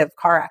massive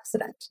car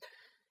accident.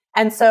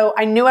 And so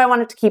I knew I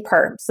wanted to keep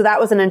her. So that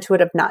was an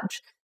intuitive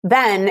nudge.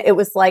 Then it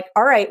was like,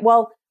 all right,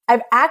 well,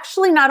 I've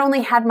actually not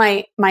only had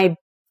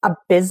a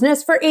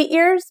business for 8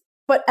 years,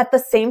 but at the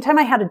same time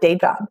I had a day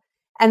job.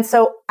 And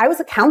so I was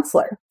a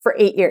counselor for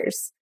 8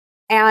 years.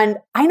 And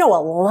I know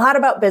a lot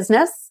about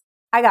business.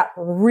 I got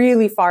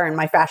really far in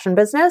my fashion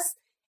business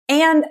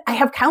and I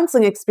have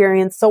counseling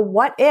experience. So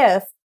what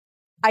if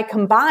I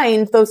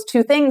combined those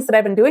two things that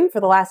I've been doing for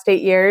the last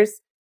 8 years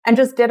and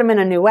just did them in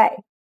a new way?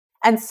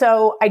 And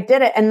so I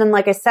did it. And then,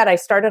 like I said, I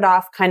started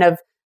off kind of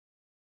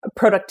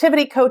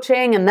productivity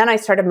coaching and then I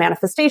started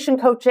manifestation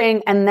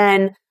coaching. And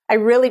then I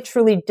really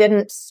truly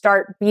didn't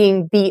start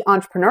being the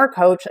entrepreneur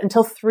coach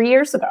until 3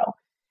 years ago.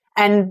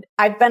 And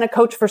I've been a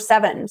coach for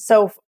 7.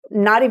 So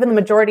not even the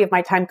majority of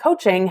my time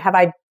coaching have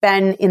I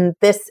been in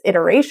this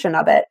iteration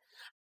of it.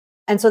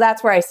 And so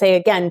that's where I say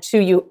again to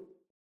you,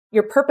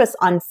 your purpose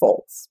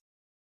unfolds.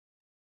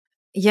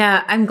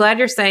 Yeah, I'm glad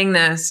you're saying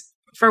this.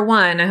 For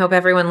one, I hope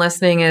everyone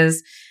listening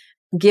is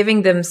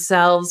giving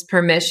themselves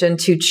permission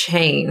to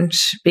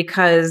change,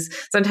 because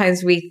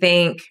sometimes we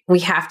think we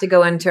have to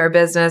go into our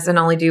business and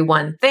only do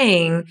one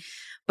thing,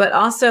 but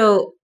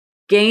also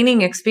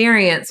gaining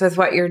experience with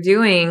what you're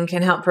doing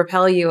can help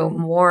propel you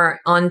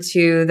more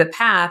onto the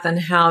path and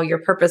how your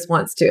purpose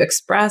wants to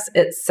express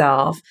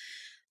itself.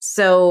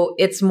 So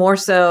it's more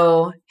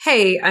so,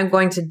 hey, I'm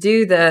going to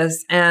do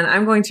this and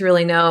I'm going to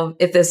really know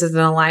if this is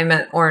an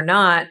alignment or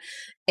not.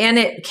 And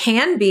it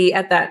can be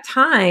at that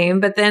time,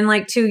 but then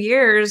like 2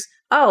 years,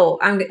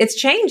 it's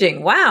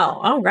changing.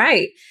 Wow. All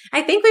right.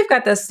 I think we've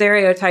got this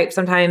stereotype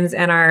sometimes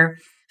in our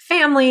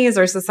families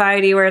or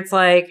society where it's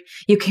like,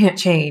 you can't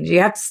change.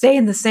 You have to stay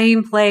in the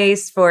same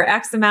place for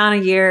X amount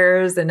of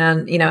years and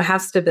then,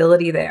 have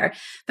stability there.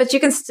 But you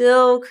can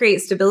still create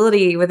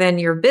stability within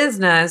your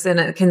business and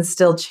it can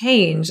still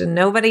change. And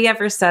nobody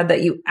ever said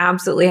that you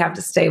absolutely have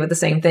to stay with the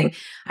same thing.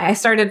 I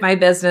started my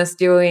business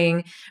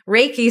doing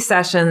Reiki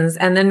sessions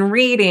and then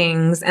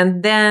readings.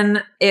 And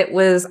then I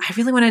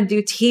really want to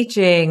do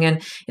teaching.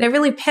 And I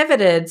really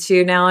pivoted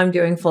to now I'm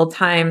doing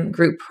full-time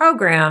group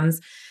programs.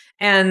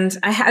 And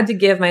I had to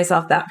give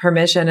myself that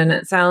permission. And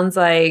it sounds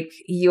like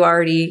you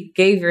already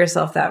gave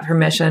yourself that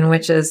permission,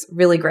 which is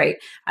really great.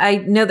 I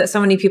know that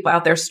so many people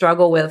out there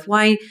struggle with,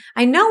 why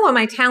I know what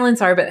my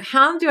talents are, but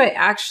how do I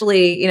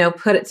actually,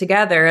 put it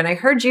together? And I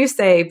heard you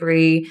say,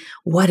 Bree,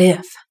 what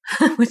if,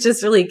 which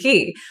is really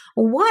key.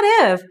 What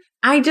if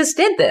I just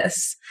did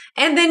this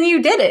and then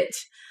you did it?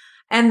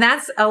 And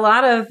that's a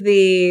lot of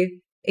the,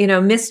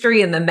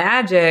 mystery and the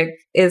magic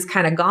is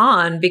kind of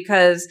gone,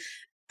 because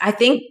I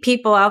think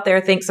people out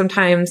there think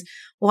sometimes,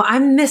 well,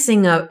 I'm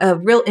missing a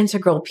real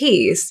integral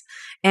piece.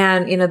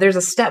 And, there's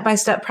a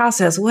step-by-step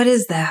process. What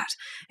is that?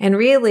 And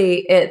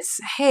really it's,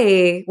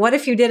 hey, what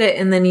if you did it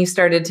and then you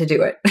started to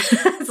do it?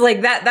 It's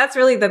like that. That's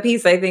really the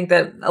piece I think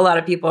that a lot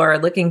of people are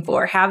looking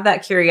for. Have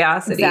that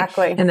curiosity.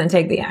 Exactly. And then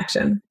take the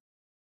action.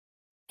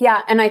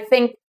 Yeah. And I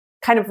think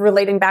kind of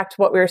relating back to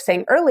what we were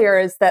saying earlier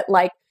is that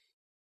like,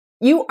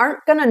 you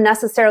aren't going to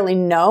necessarily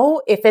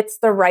know if it's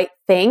the right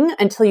thing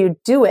until you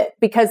do it,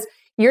 because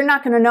you're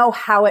not going to know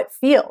how it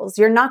feels.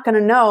 You're not going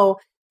to know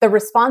the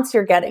response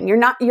you're getting. You're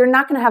not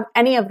going to have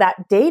any of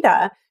that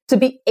data to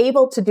be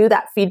able to do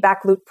that feedback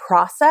loop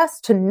process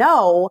to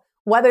know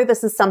whether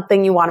this is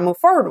something you want to move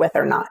forward with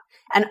or not.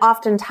 And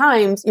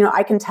oftentimes,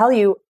 I can tell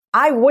you,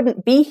 I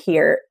wouldn't be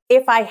here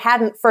if I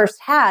hadn't first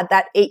had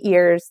that 8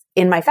 years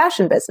in my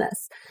fashion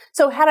business.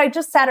 So had I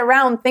just sat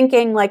around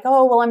thinking like,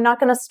 oh, well, I'm not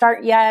going to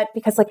start yet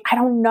because like, I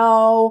don't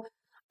know,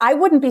 I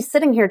wouldn't be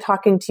sitting here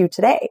talking to you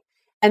today.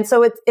 And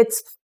so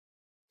it's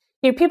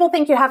people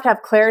think you have to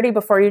have clarity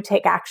before you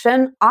take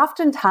action.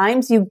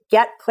 Oftentimes you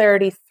get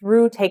clarity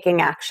through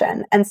taking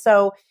action. And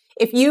so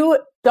if you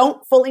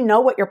don't fully know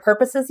what your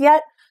purpose is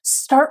yet,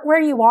 start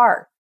where you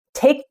are.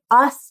 Take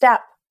a step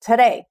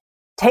today.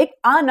 Take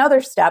another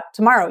step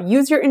tomorrow.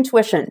 Use your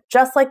intuition,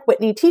 just like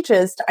Whitney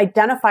teaches, to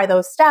identify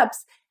those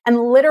steps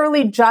and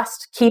literally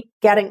just keep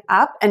getting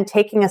up and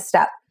taking a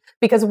step.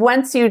 Because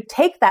once you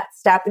take that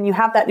step and you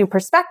have that new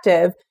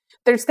perspective,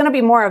 there's going to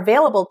be more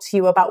available to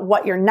you about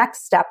what your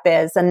next step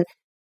is. And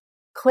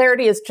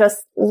clarity is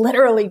just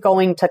literally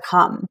going to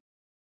come.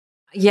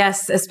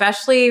 Yes,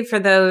 especially for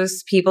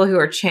those people who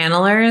are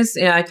channelers.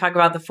 I talk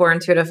about the 4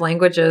 intuitive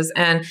languages.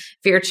 And if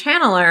you're a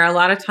channeler, a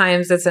lot of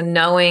times it's a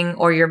knowing,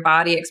 or your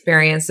body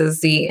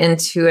experiences the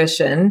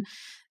intuition,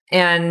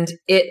 and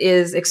it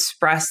is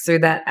expressed through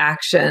that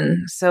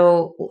action.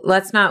 So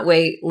let's not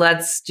wait.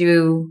 Let's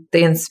do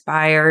the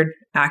inspired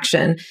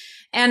action.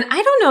 And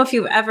I don't know if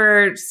you've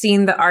ever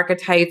seen the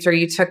archetypes or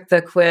you took the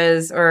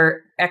quiz,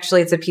 or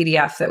actually it's a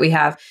PDF that we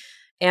have.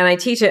 And I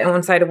teach it on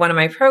one side of one of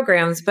my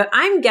programs, but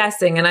I'm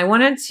guessing, and I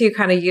wanted to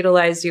kind of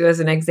utilize you as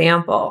an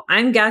example.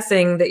 I'm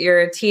guessing that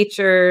you're a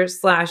teacher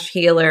 /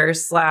 healer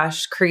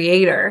 /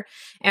 creator.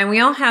 And we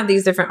all have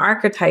these different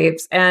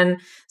archetypes.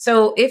 And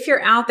so if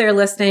you're out there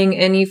listening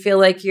and you feel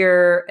like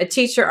you're a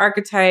teacher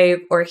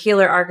archetype or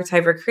healer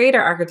archetype or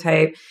creator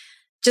archetype,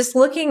 just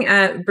looking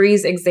at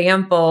Bree's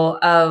example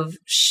of,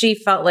 she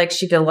felt like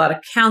she did a lot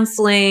of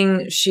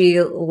counseling. She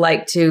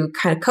liked to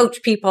kind of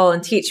coach people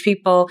and teach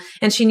people,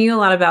 and she knew a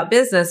lot about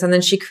business, and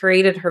then she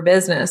created her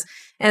business.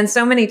 And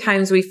so many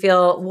times we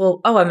feel, well,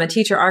 I'm a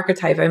teacher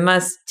archetype. I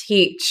must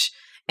teach,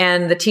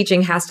 and the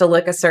teaching has to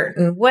look a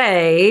certain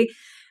way.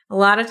 A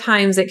lot of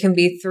times it can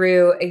be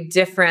through a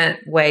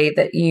different way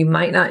that you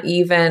might not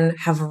even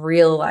have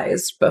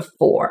realized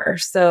before.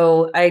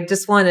 So I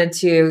just wanted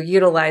to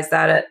utilize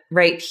that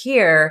right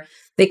here,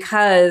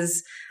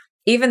 because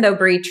even though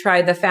Bree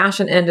tried the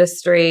fashion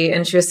industry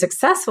and she was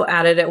successful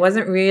at it, it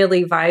wasn't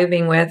really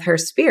vibing with her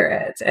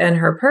spirit and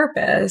her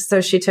purpose.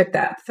 So she took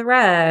that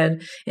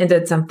thread and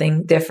did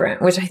something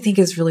different, which I think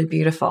is really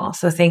beautiful.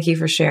 So thank you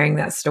for sharing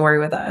that story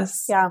with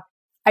us. Yeah.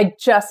 I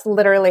just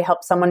literally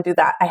helped someone do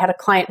that. I had a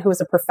client who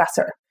was a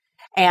professor,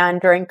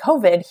 and during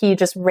COVID, he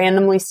just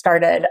randomly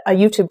started a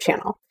YouTube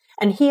channel,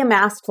 and he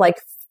amassed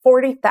like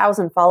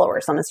 40,000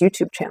 followers on his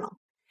YouTube channel.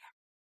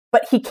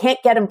 But he can't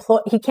get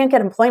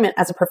employment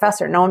as a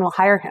professor. No one will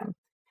hire him.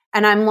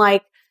 And I'm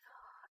like,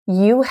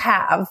 you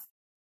have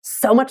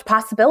so much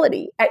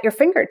possibility at your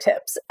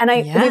fingertips. And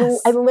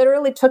I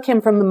literally took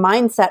him from the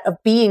mindset of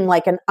being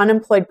like an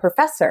unemployed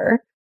professor,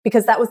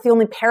 because that was the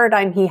only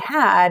paradigm he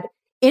had,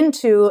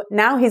 into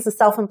now he's a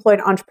self-employed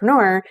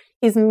entrepreneur.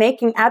 He's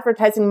making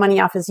advertising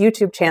money off his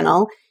YouTube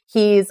channel.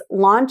 He's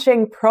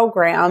launching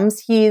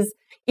programs. He's,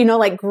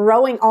 like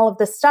growing all of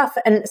this stuff.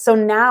 And so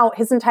now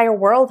his entire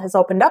world has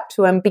opened up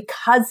to him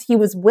because he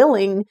was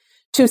willing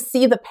to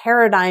see the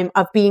paradigm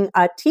of being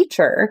a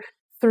teacher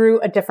through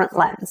a different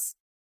lens.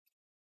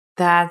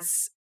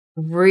 That's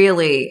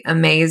really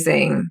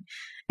amazing,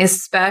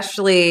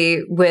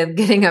 especially with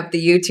getting up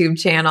the YouTube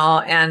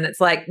channel. And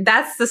it's like,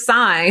 that's the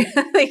sign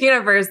the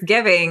universe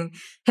giving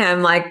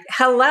him, like,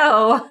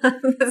 hello,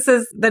 this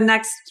is the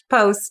next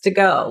post to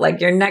go, like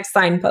your next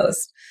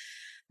signpost.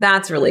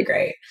 That's really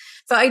great.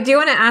 So I do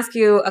want to ask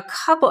you a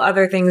couple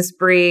other things,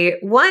 Bree.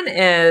 One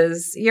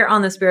is you're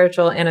on the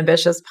Spiritual and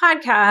Ambitious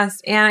podcast,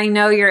 and I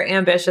know you're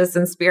ambitious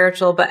and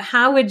spiritual, but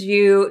how would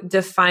you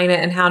define it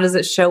and how does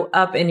it show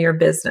up in your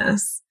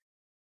business?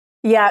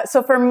 Yeah.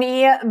 So for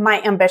me,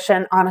 my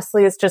ambition,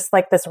 honestly, is just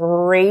like this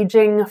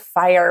raging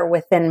fire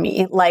within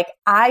me. Like,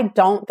 I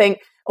don't think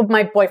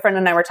my boyfriend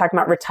and I were talking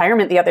about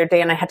retirement the other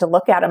day, and I had to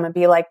look at him and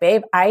be like,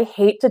 babe, I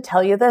hate to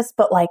tell you this,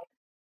 but like,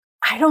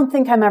 I don't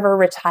think I'm ever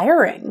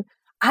retiring.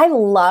 I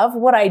love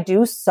what I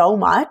do so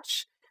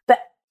much that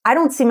I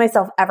don't see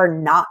myself ever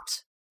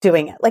not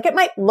doing it. Like, it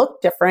might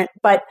look different,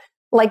 but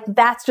like,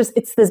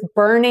 it's this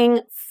burning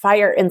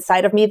fire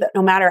inside of me that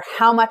no matter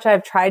how much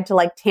I've tried to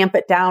like tamp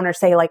it down or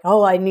say like,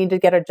 oh, I need to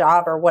get a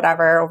job or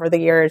whatever over the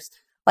years,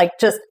 like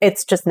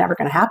it's just never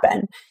going to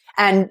happen.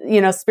 And,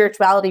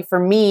 spirituality for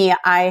me,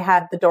 I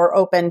had the door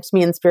open to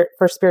me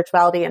for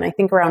spirituality. And I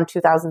think around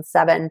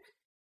 2007,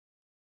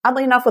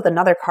 oddly enough, with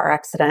another car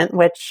accident,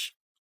 which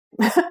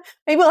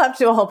maybe we'll have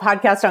to do a whole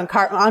podcast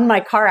on my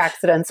car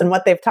accidents and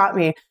what they've taught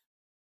me.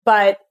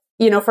 But,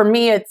 for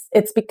me,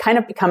 it's kind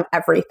of become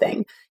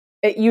everything.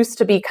 It used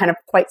to be kind of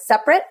quite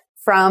separate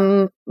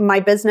from my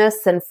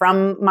business and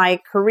from my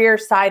career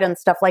side and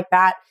stuff like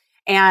that.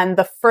 And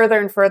the further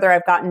and further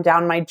I've gotten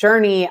down my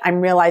journey,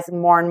 I'm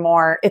realizing more and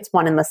more it's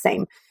one and the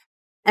same.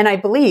 And I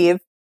believe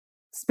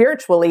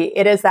spiritually,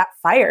 it is that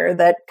fire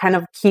that kind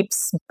of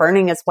keeps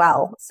burning as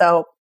well.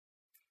 So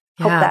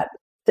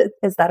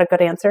is that a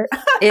good answer?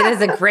 It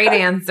is a great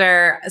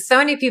answer. So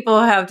many people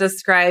have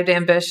described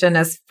ambition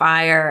as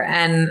fire,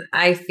 and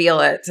I feel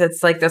it.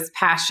 It's like this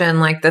passion,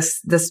 like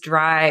this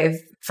drive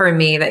for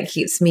me that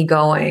keeps me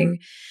going.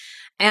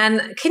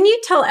 And can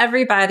you tell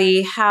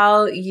everybody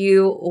how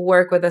you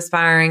work with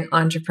aspiring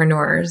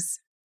entrepreneurs?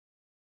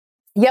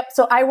 Yep.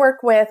 So I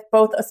work with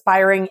both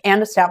aspiring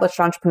and established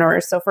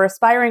entrepreneurs. So for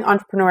aspiring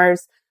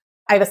entrepreneurs,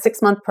 I have a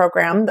 6-month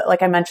program that,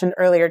 like I mentioned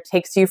earlier,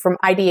 takes you from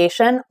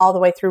ideation all the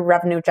way through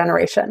revenue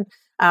generation.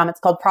 It's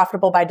called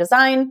Profitable by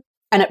Design.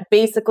 And it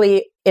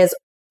basically is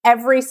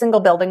every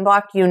single building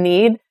block you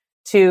need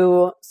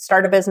to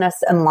start a business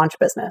and launch a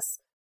business.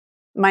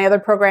 My other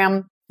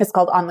program is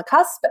called On the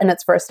Cusp, and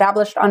it's for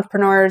established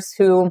entrepreneurs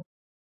who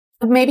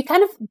have maybe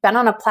kind of been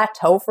on a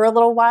plateau for a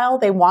little while.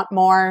 They want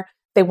more,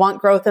 they want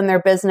growth in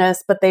their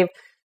business, but they've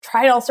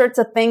tried all sorts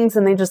of things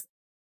and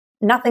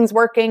nothing's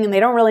working and they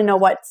don't really know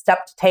what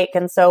step to take.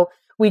 And so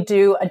we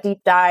do a deep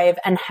dive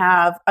and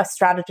have a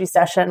strategy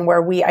session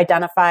where we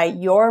identify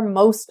your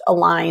most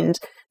aligned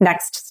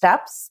next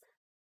steps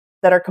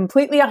that are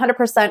completely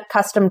 100%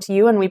 custom to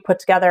you. And we put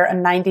together a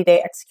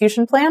 90-day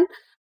execution plan.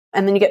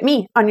 And then you get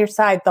me on your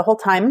side the whole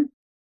time,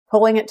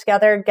 pulling it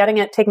together, getting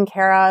it taken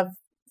care of,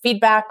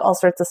 feedback, all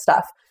sorts of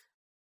stuff.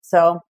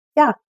 So,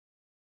 yeah.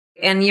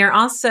 And you're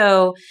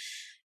also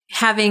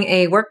having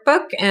a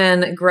workbook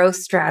and growth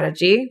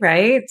strategy,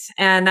 right?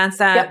 And that's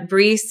at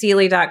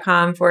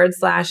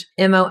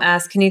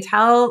breeseeley.com/MOS. Can you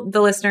tell the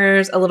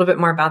listeners a little bit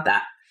more about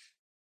that?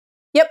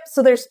 Yep.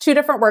 So there's 2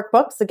 different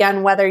workbooks.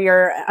 Again, whether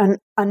you're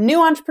a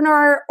new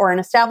entrepreneur or an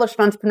established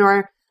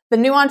entrepreneur, the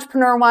new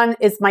entrepreneur one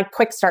is my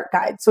quick start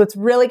guide. So it's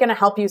really going to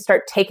help you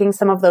start taking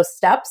some of those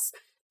steps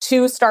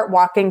to start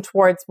walking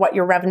towards what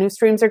your revenue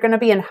streams are going to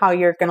be and how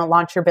you're going to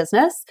launch your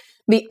business.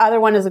 The other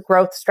one is a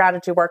growth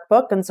strategy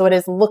workbook. And so it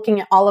is looking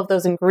at all of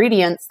those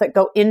ingredients that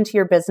go into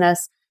your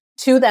business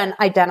to then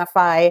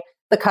identify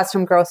the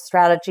custom growth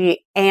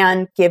strategy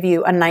and give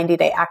you a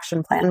 90-day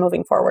action plan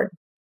moving forward.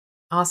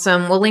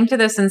 Awesome. We'll link to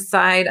this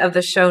inside of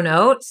the show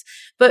notes.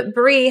 But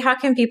Bree, how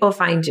can people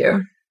find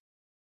you?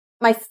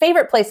 My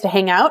favorite place to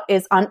hang out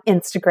is on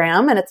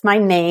Instagram, and it's my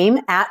name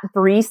at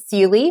Bree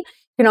Seeley.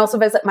 You can also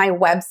visit my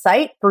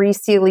website,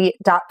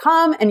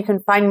 breeseeley.com, and you can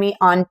find me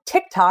on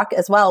TikTok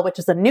as well, which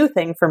is a new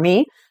thing for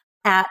me,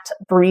 at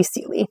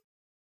Seeley.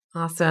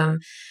 Awesome.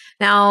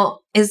 Now,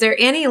 is there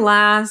any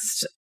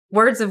last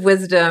words of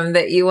wisdom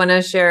that you want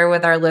to share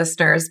with our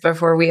listeners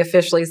before we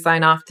officially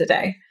sign off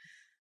today?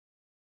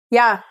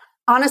 Yeah,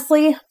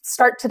 honestly,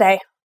 start today.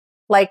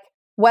 Like,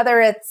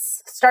 whether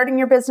it's starting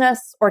your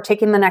business or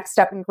taking the next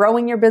step in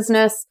growing your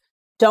business,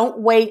 don't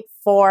wait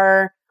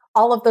for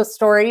all of those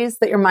stories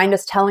that your mind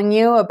is telling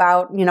you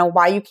about,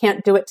 why you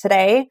can't do it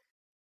today.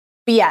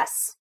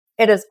 BS.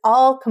 It is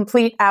all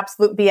complete,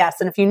 absolute BS.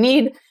 And if you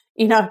need,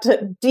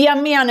 to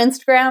DM me on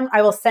Instagram,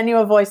 I will send you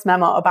a voice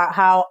memo about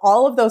how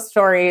all of those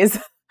stories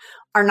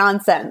are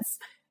nonsense.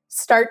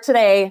 Start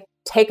today,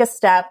 take a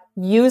step,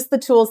 use the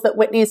tools that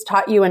Whitney's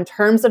taught you in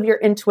terms of your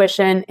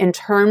intuition, in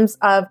terms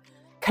of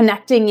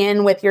connecting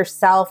in with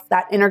yourself,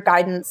 that inner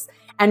guidance,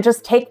 and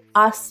just take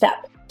a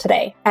step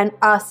today and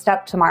a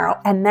step tomorrow,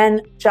 and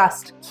then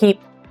just keep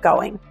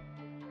going.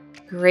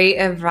 Great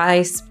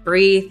advice,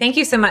 Bree. Thank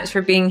you so much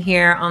for being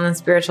here on the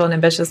Spiritual and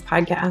Ambitious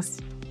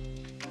podcast.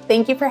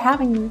 Thank you for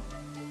having me.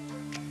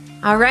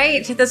 All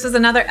right, this was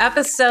another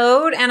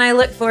episode, and I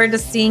look forward to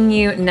seeing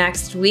you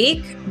next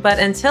week. But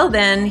until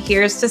then,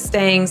 here's to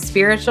staying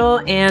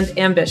spiritual and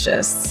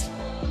ambitious.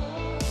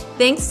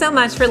 Thanks so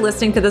much for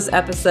listening to this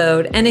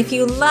episode. And if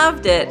you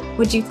loved it,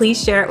 would you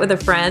please share it with a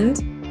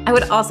friend? I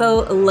would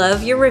also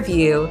love your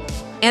review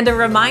and a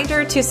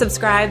reminder to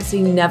subscribe so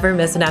you never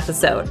miss an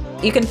episode.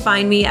 You can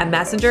find me at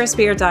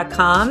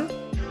messengerofspirit.com,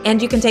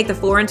 and you can take the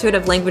 4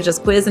 Intuitive Languages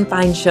quiz and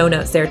find show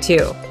notes there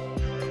too.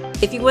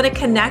 If you want to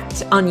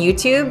connect on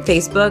YouTube,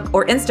 Facebook,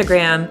 or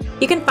Instagram,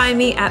 you can find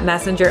me at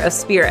Messenger of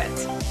Spirit.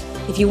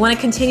 If you want to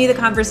continue the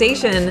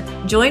conversation,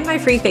 join my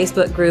free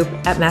Facebook group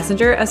at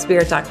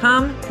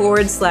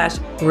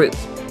messengerofspirit.com/group.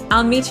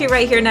 I'll meet you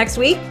right here next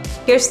week.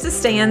 Here's to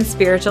staying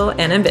spiritual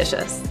and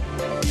ambitious.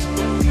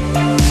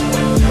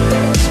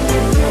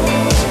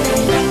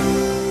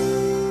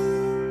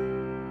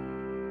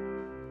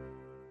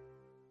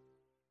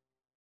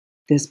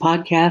 This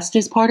podcast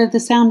is part of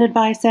the Sound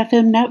Advice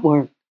FM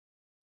network.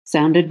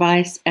 Sound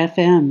Advice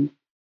FM.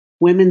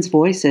 Women's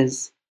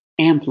voices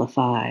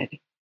amplified.